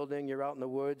behind a building, you're out in the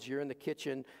woods, you're in the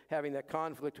kitchen having that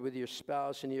conflict with your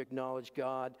spouse and you acknowledge,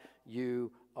 God,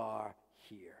 you are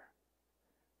here.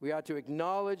 We ought to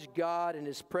acknowledge God and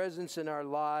his presence in our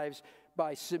lives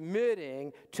by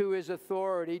submitting to his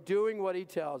authority, doing what he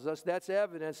tells us. That's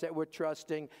evidence that we're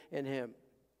trusting in him.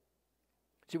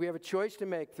 See, we have a choice to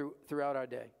make throughout our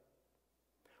day.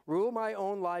 Rule my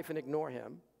own life and ignore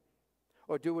him,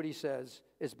 or do what he says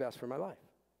is best for my life.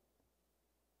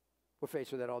 We're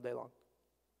faced with that all day long.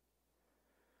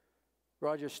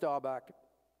 Roger Staubach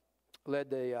led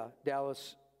the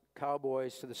Dallas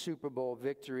Cowboys to the Super Bowl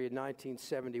victory in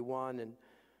 1971, and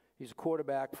he's a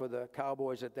quarterback for the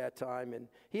Cowboys at that time, and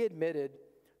he admitted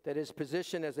that his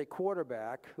position as a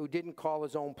quarterback who didn't call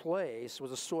his own plays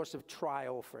was a source of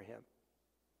trial for him.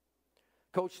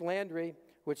 Coach Landry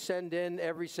would send in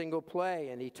every single play,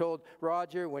 and he told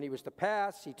Roger when he was to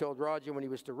pass, he told Roger when he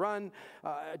was to run,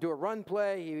 do a run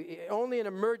play. Only in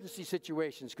emergency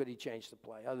situations could he change the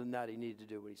play. Other than that, he needed to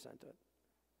do what he sent it.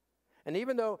 And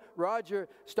even though Roger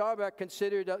Staubach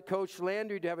considered Coach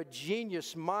Landry to have a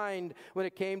genius mind when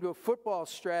it came to a football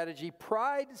strategy,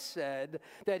 pride said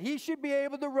that he should be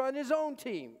able to run his own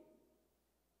team.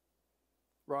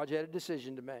 Roger had a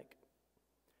decision to make.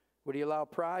 Would he allow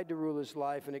pride to rule his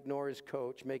life and ignore his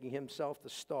coach, making himself the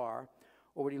star,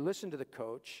 or would he listen to the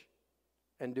coach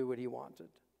and do what he wanted?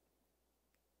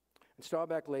 And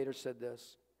Staubach later said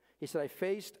this. He said, I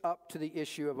faced up to the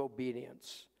issue of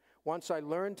obedience. Once I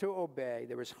learned to obey,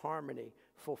 there was harmony,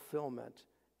 fulfillment,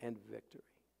 and victory.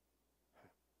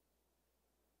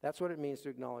 That's what it means to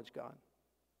acknowledge God.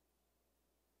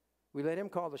 We let him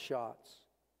call the shots,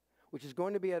 which is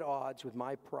going to be at odds with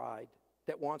my pride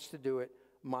that wants to do it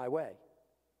my way.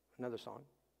 Another song.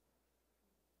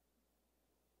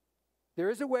 There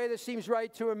is a way that seems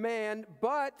right to a man,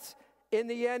 but in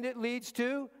the end it leads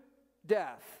to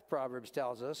death, Proverbs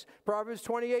tells us. Proverbs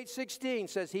 28:16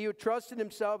 says, he who trusts in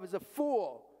himself is a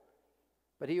fool,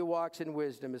 but he who walks in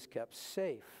wisdom is kept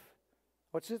safe.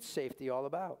 What's this safety all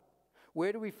about?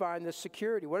 Where do we find this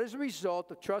security? What is the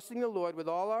result of trusting the Lord with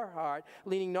all our heart,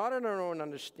 leaning not on our own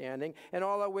understanding, and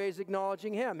all our ways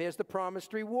acknowledging him? Here's the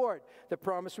promised reward. The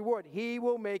promised reward. He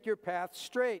will make your path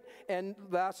straight. And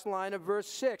last line of verse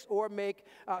 6, or make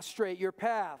straight your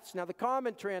paths. Now the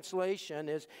common translation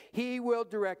is, he will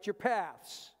direct your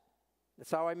paths.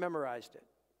 That's how I memorized it.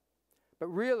 But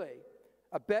really,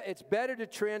 it's better to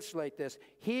translate this.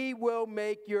 He will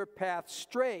make your path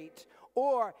straight,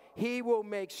 or he will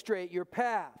make straight your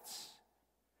paths.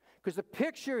 Because the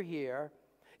picture here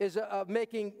is of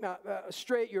making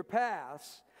straight your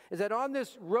paths, is that on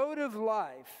this road of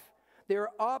life, there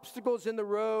are obstacles in the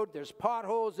road, there's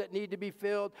potholes that need to be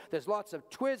filled, there's lots of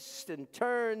twists and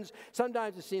turns.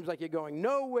 Sometimes it seems like you're going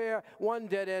nowhere, one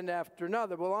dead end after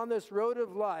another. Well, on this road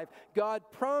of life, God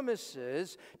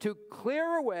promises to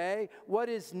clear away what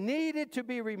is needed to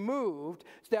be removed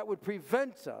that would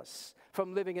prevent us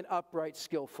from living an upright,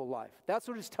 skillful life. That's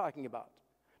what it's talking about.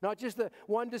 Not just the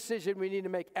one decision we need to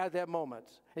make at that moment.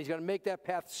 He's going to make that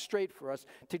path straight for us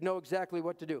to know exactly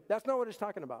what to do. That's not what it's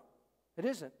talking about. It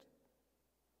isn't.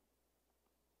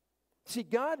 See,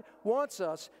 God wants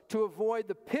us to avoid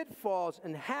the pitfalls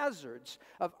and hazards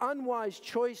of unwise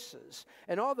choices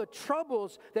and all the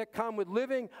troubles that come with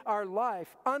living our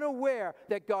life unaware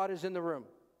that God is in the room.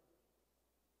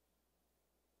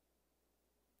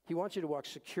 He wants you to walk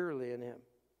securely in him.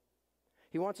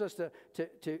 He wants us to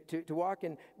walk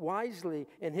wisely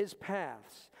in his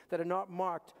paths that are not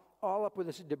marked all up with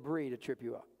this debris to trip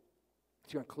you up.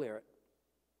 He's going to clear it.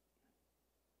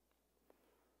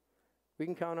 We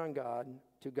can count on God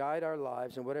to guide our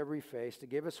lives in whatever we face, to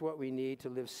give us what we need to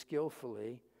live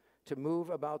skillfully, to move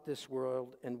about this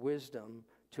world in wisdom,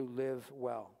 to live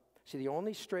well. See, the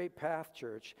only straight path,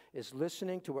 church, is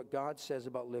listening to what God says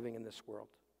about living in this world.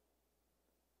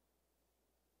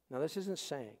 Now, this isn't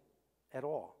saying at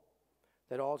all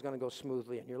that all is going to go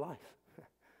smoothly in your life.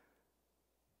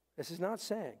 This is not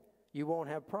saying you won't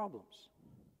have problems.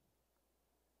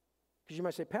 Because you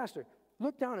might say, Pastor,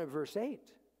 look down at verse 8.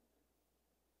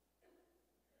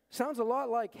 Sounds a lot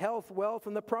like health, wealth,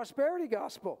 and the prosperity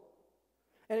gospel.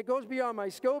 And it goes beyond my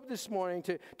scope this morning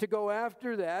to go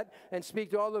after that and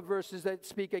speak to all the verses that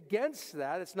speak against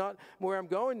that. It's not where I'm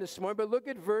going this morning, but look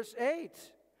at verse 8.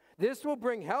 This will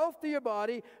bring health to your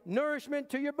body, nourishment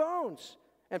to your bones.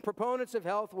 And proponents of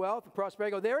health, wealth, and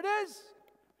prosperity go, there it is.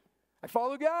 I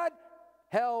follow God.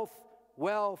 Health,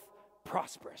 wealth,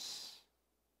 prosperous.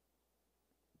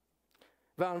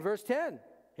 Found in verse 10.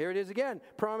 Here it is again.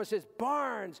 Promises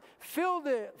barns filled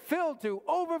to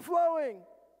overflowing.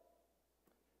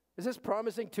 Is this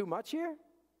promising too much here?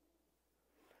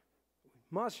 We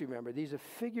must remember these are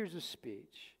figures of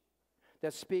speech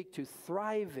that speak to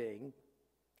thriving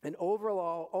and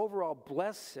overall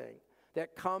blessing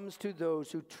that comes to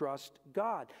those who trust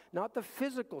God. Not the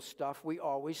physical stuff we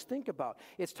always think about.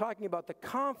 It's talking about the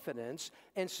confidence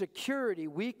and security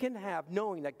we can have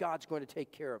knowing that God's going to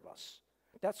take care of us.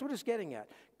 That's what it's getting at.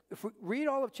 If we read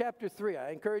all of chapter 3, I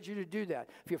encourage you to do that.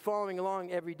 If you're following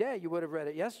along every day, you would have read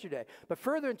it yesterday. But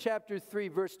further in chapter 3,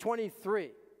 verse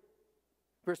 23,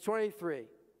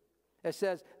 it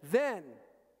says, then,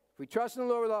 if we trust in the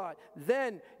Lord with all,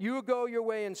 then you will go your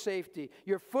way in safety.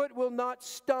 Your foot will not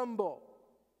stumble.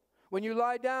 When you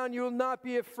lie down, you will not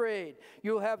be afraid.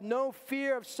 You will have no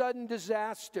fear of sudden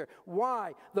disaster.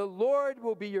 Why? The Lord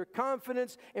will be your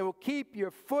confidence and will keep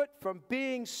your foot from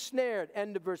being snared.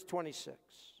 End of verse 26.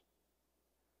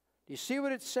 Do you see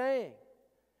what it's saying?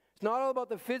 It's not all about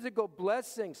the physical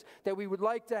blessings that we would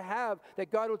like to have,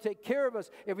 that God will take care of us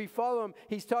if we follow him.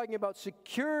 He's talking about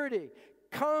security,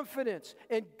 confidence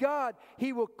in God.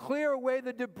 He will clear away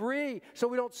the debris so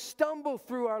we don't stumble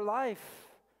through our life.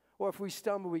 Or if we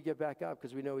stumble, we get back up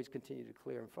because we know he's continued to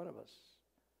clear in front of us.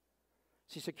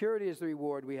 See, security is the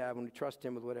reward we have when we trust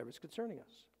him with whatever is concerning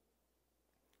us.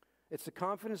 It's the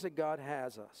confidence that God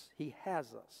has us. He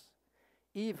has us,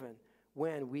 even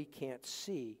when we can't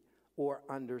see or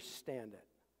understand it.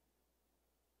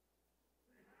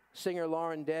 Singer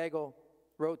Lauren Daigle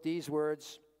wrote these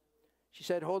words. She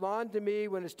said, hold on to me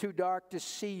when it's too dark to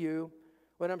see you,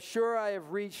 when I'm sure I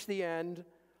have reached the end.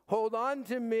 Hold on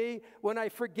to me when I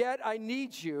forget I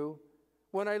need you.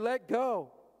 When I let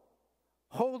go,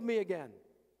 hold me again.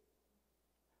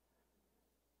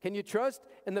 Can you trust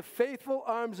in the faithful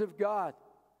arms of God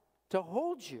to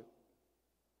hold you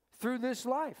through this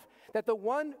life? That the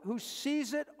one who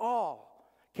sees it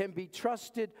all can be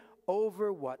trusted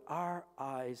over what our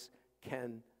eyes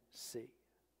can see.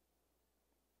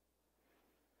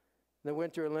 In the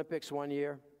Winter Olympics one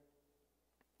year,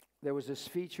 there was this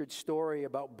featured story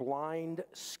about blind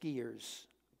skiers.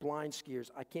 Blind skiers.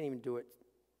 I can't even do it.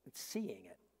 It's seeing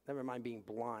it. Never mind being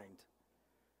blind.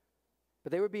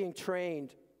 But they were being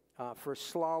trained for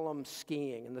slalom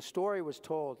skiing. And the story was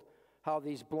told how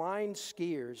these blind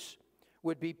skiers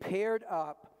would be paired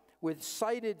up with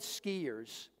sighted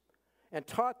skiers and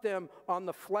taught them on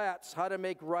the flats how to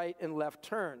make right and left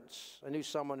turns. I knew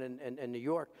someone in New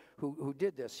York who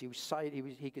did this. He was sighted,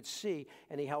 he could see,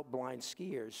 and he helped blind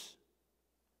skiers.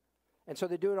 And so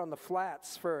they do it on the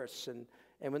flats first. And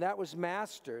when that was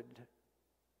mastered,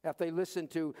 after they listened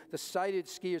to the sighted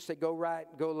skiers say, go right,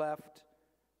 go left,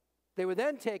 they were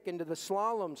then taken to the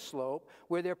slalom slope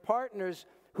where their partners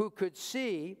who could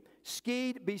see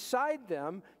skied beside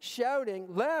them,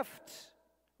 shouting, left,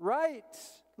 right,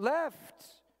 left,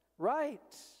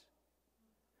 right.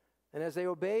 And as they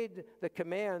obeyed the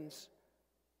commands,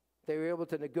 they were able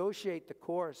to negotiate the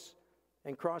course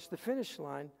and cross the finish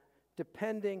line,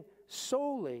 depending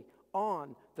solely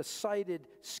on the sighted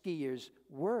skier's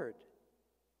word.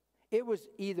 It was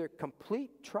either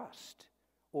complete trust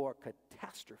or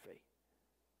catastrophe.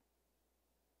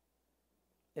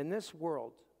 In this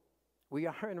world, we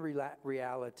are in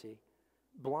reality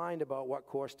blind about what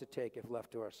course to take if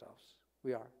left to ourselves.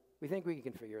 We are. We think we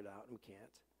can figure it out, and we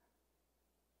can't.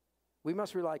 We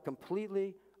must rely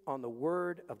completely on the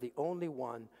word of the only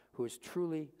one who is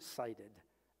truly sighted,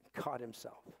 God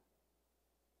himself.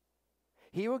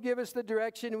 He will give us the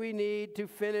direction we need to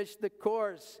finish the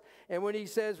course. And when he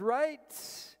says right,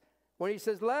 when he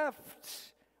says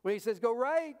left, when he says go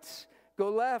right,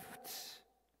 go left,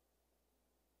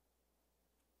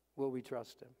 will we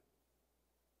trust him?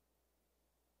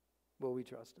 Will we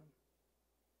trust him?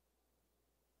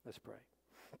 Let's pray.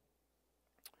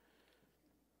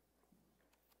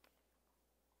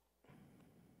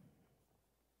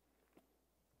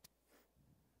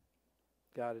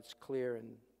 God, it's clear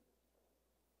and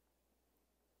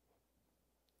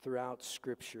throughout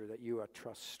Scripture that you are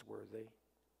trustworthy.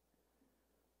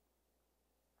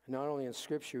 Not only in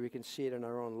Scripture, we can see it in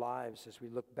our own lives as we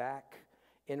look back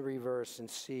in reverse and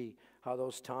see how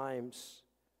those times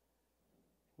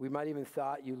we might even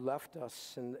thought you left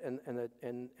us, and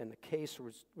the case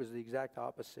was the exact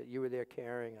opposite. You were there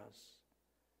carrying us,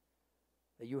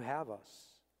 that you have us.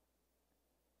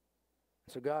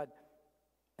 So God,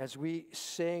 as we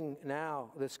sing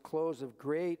now this close of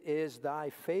great is thy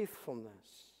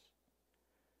faithfulness,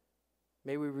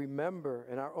 may we remember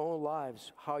in our own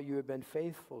lives how you have been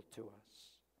faithful to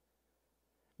us.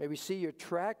 May we see your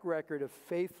track record of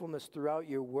faithfulness throughout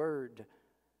your word.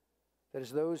 That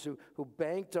is those who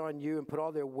banked on you and put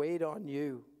all their weight on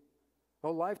you.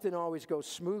 Oh, life didn't always go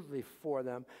smoothly for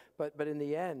them, but in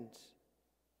the end,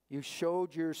 you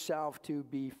showed yourself to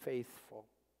be faithful.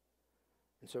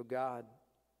 And so God,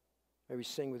 may we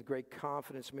sing with great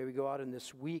confidence. May we go out in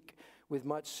this week with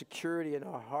much security in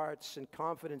our hearts and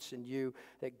confidence in you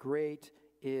that great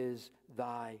is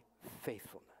thy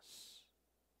faithfulness.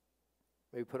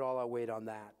 May we put all our weight on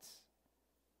that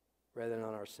rather than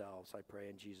on ourselves, I pray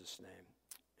in Jesus' name.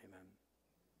 Amen.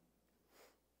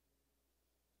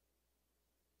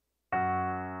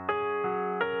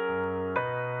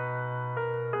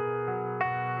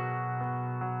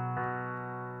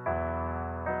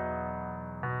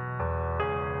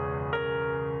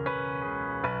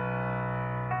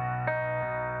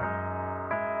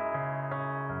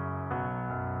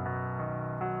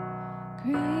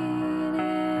 Great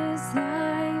is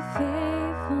thy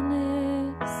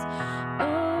faithfulness, O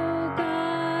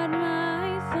God,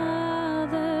 my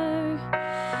Father.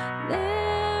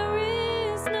 There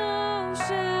is no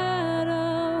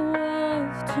shadow of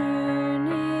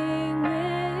turning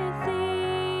with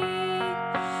thee.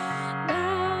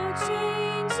 Thou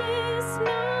changest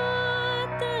not,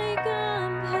 thy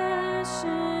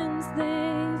compassions,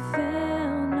 they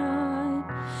fail not.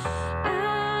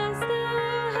 As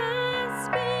thou hast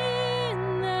been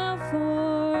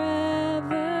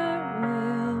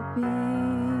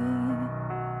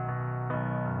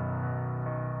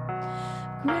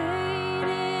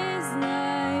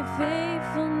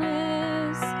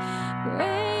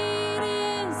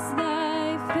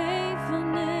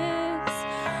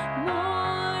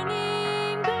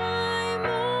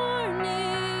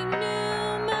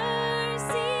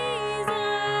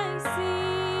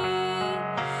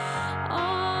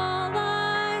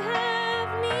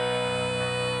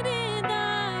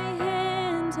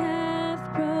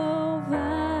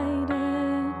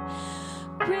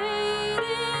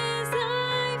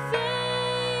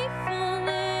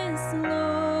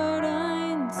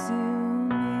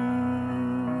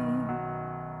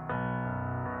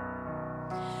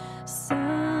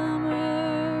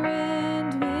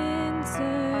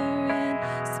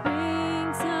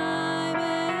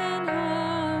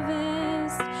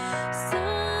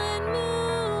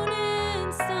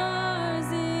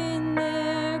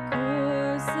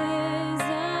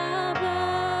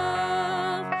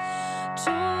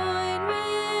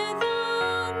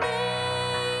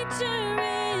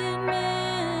enduring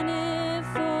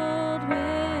manifold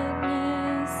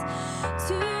witness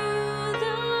to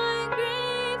thy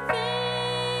great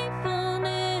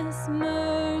faithfulness,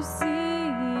 mercy,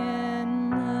 and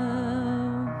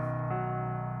love.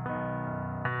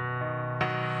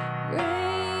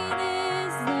 Great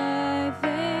is thy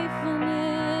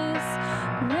faithfulness,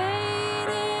 great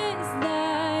is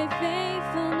thy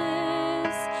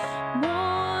faithfulness.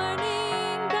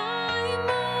 Morning by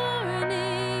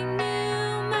morning, new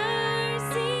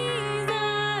mercies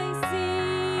I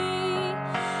see.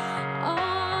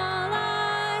 All I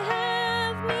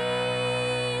have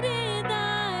needed,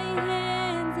 thy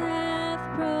hand hath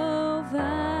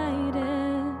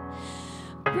provided.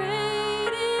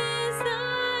 Great is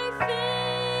thy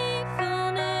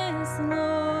faithfulness,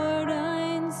 Lord,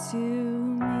 unto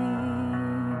me.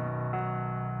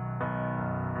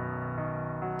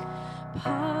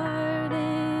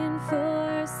 Pardon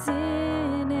for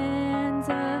sin and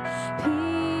a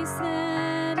peace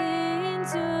that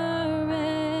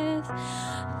endureth.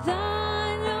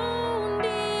 Thine own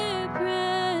dear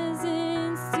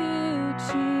presence to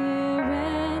cheer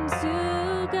and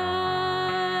to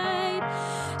guide.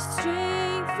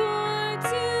 Strength for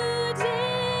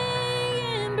today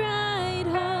and bright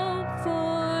hope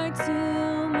for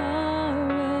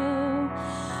tomorrow.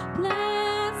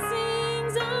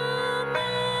 Blessings all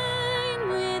mine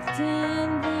with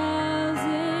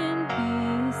 10,000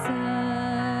 beside.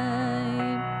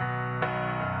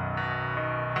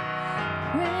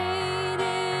 Great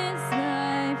is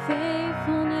thy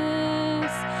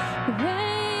faithfulness,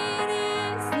 great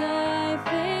is thy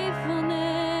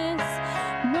faithfulness.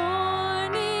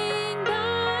 Morning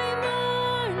by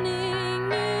morning,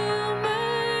 new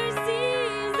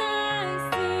mercies I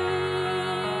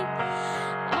see.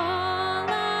 All I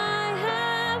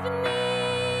have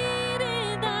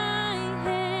needed, thy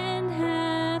hand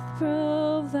hath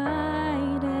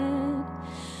provided.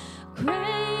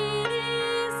 Great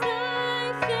is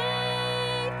thy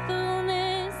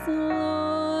faithfulness,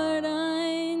 Lord,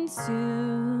 unto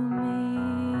me.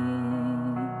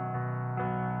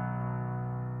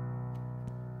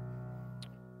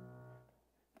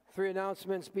 Three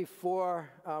announcements before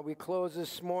we close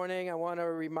this morning. I want to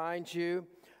remind you,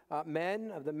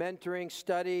 men, of the mentoring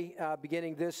study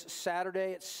beginning this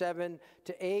Saturday at 7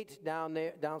 to 8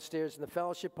 downstairs in the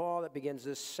fellowship hall. That begins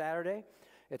this Saturday.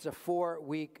 It's a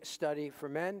 4-week study for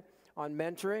men on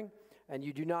mentoring, and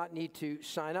you do not need to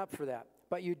sign up for that.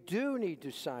 But you do need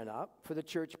to sign up for the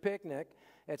church picnic.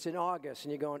 It's in August,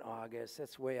 and you're going, August,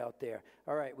 that's way out there.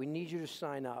 All right, we need you to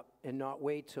sign up and not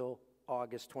wait till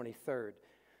August 23rd.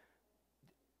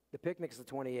 The picnic's the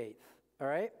 28th, all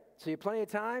right? So you have plenty of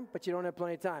time, but you don't have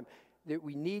plenty of time.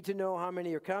 We need to know how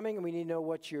many are coming, and we need to know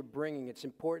what you're bringing. It's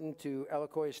important to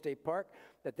Elacoya State Park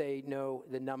that they know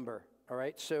the number, all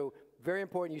right? So very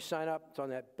important you sign up. It's on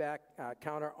that back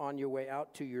counter on your way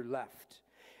out to your left.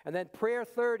 And then Prayer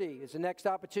 30 is the next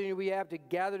opportunity we have to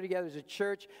gather together as a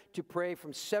church to pray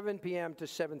from 7 p.m. to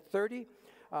 7:30.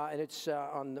 And it's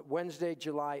on Wednesday,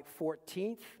 July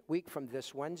 14th, week from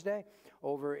this Wednesday,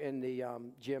 over in the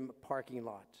gym parking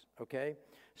lot, okay?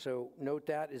 So note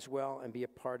that as well and be a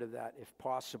part of that if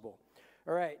possible.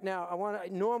 All right, now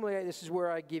normally this is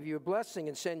where I give you a blessing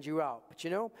and send you out. But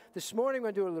you know, this morning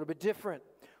we're going to do it a little bit different.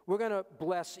 We're going to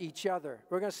bless each other.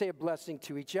 We're going to say a blessing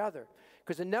to each other.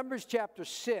 Because in Numbers chapter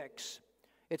 6,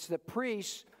 it's the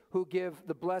priests who give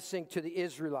the blessing to the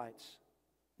Israelites.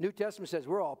 New Testament says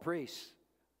we're all priests.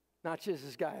 Not just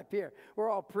this guy up here. We're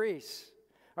all priests.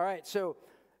 All right, so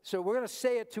we're going to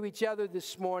say it to each other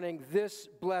this morning, this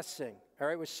blessing. All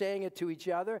right, we're saying it to each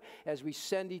other as we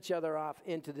send each other off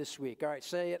into this week. All right,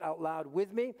 say it out loud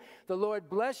with me. The Lord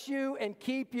bless you and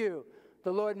keep you.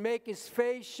 The Lord make his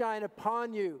face shine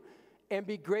upon you and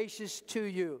be gracious to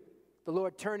you. The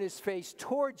Lord turn his face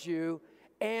towards you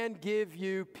and give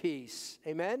you peace.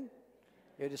 Amen?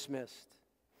 You're dismissed.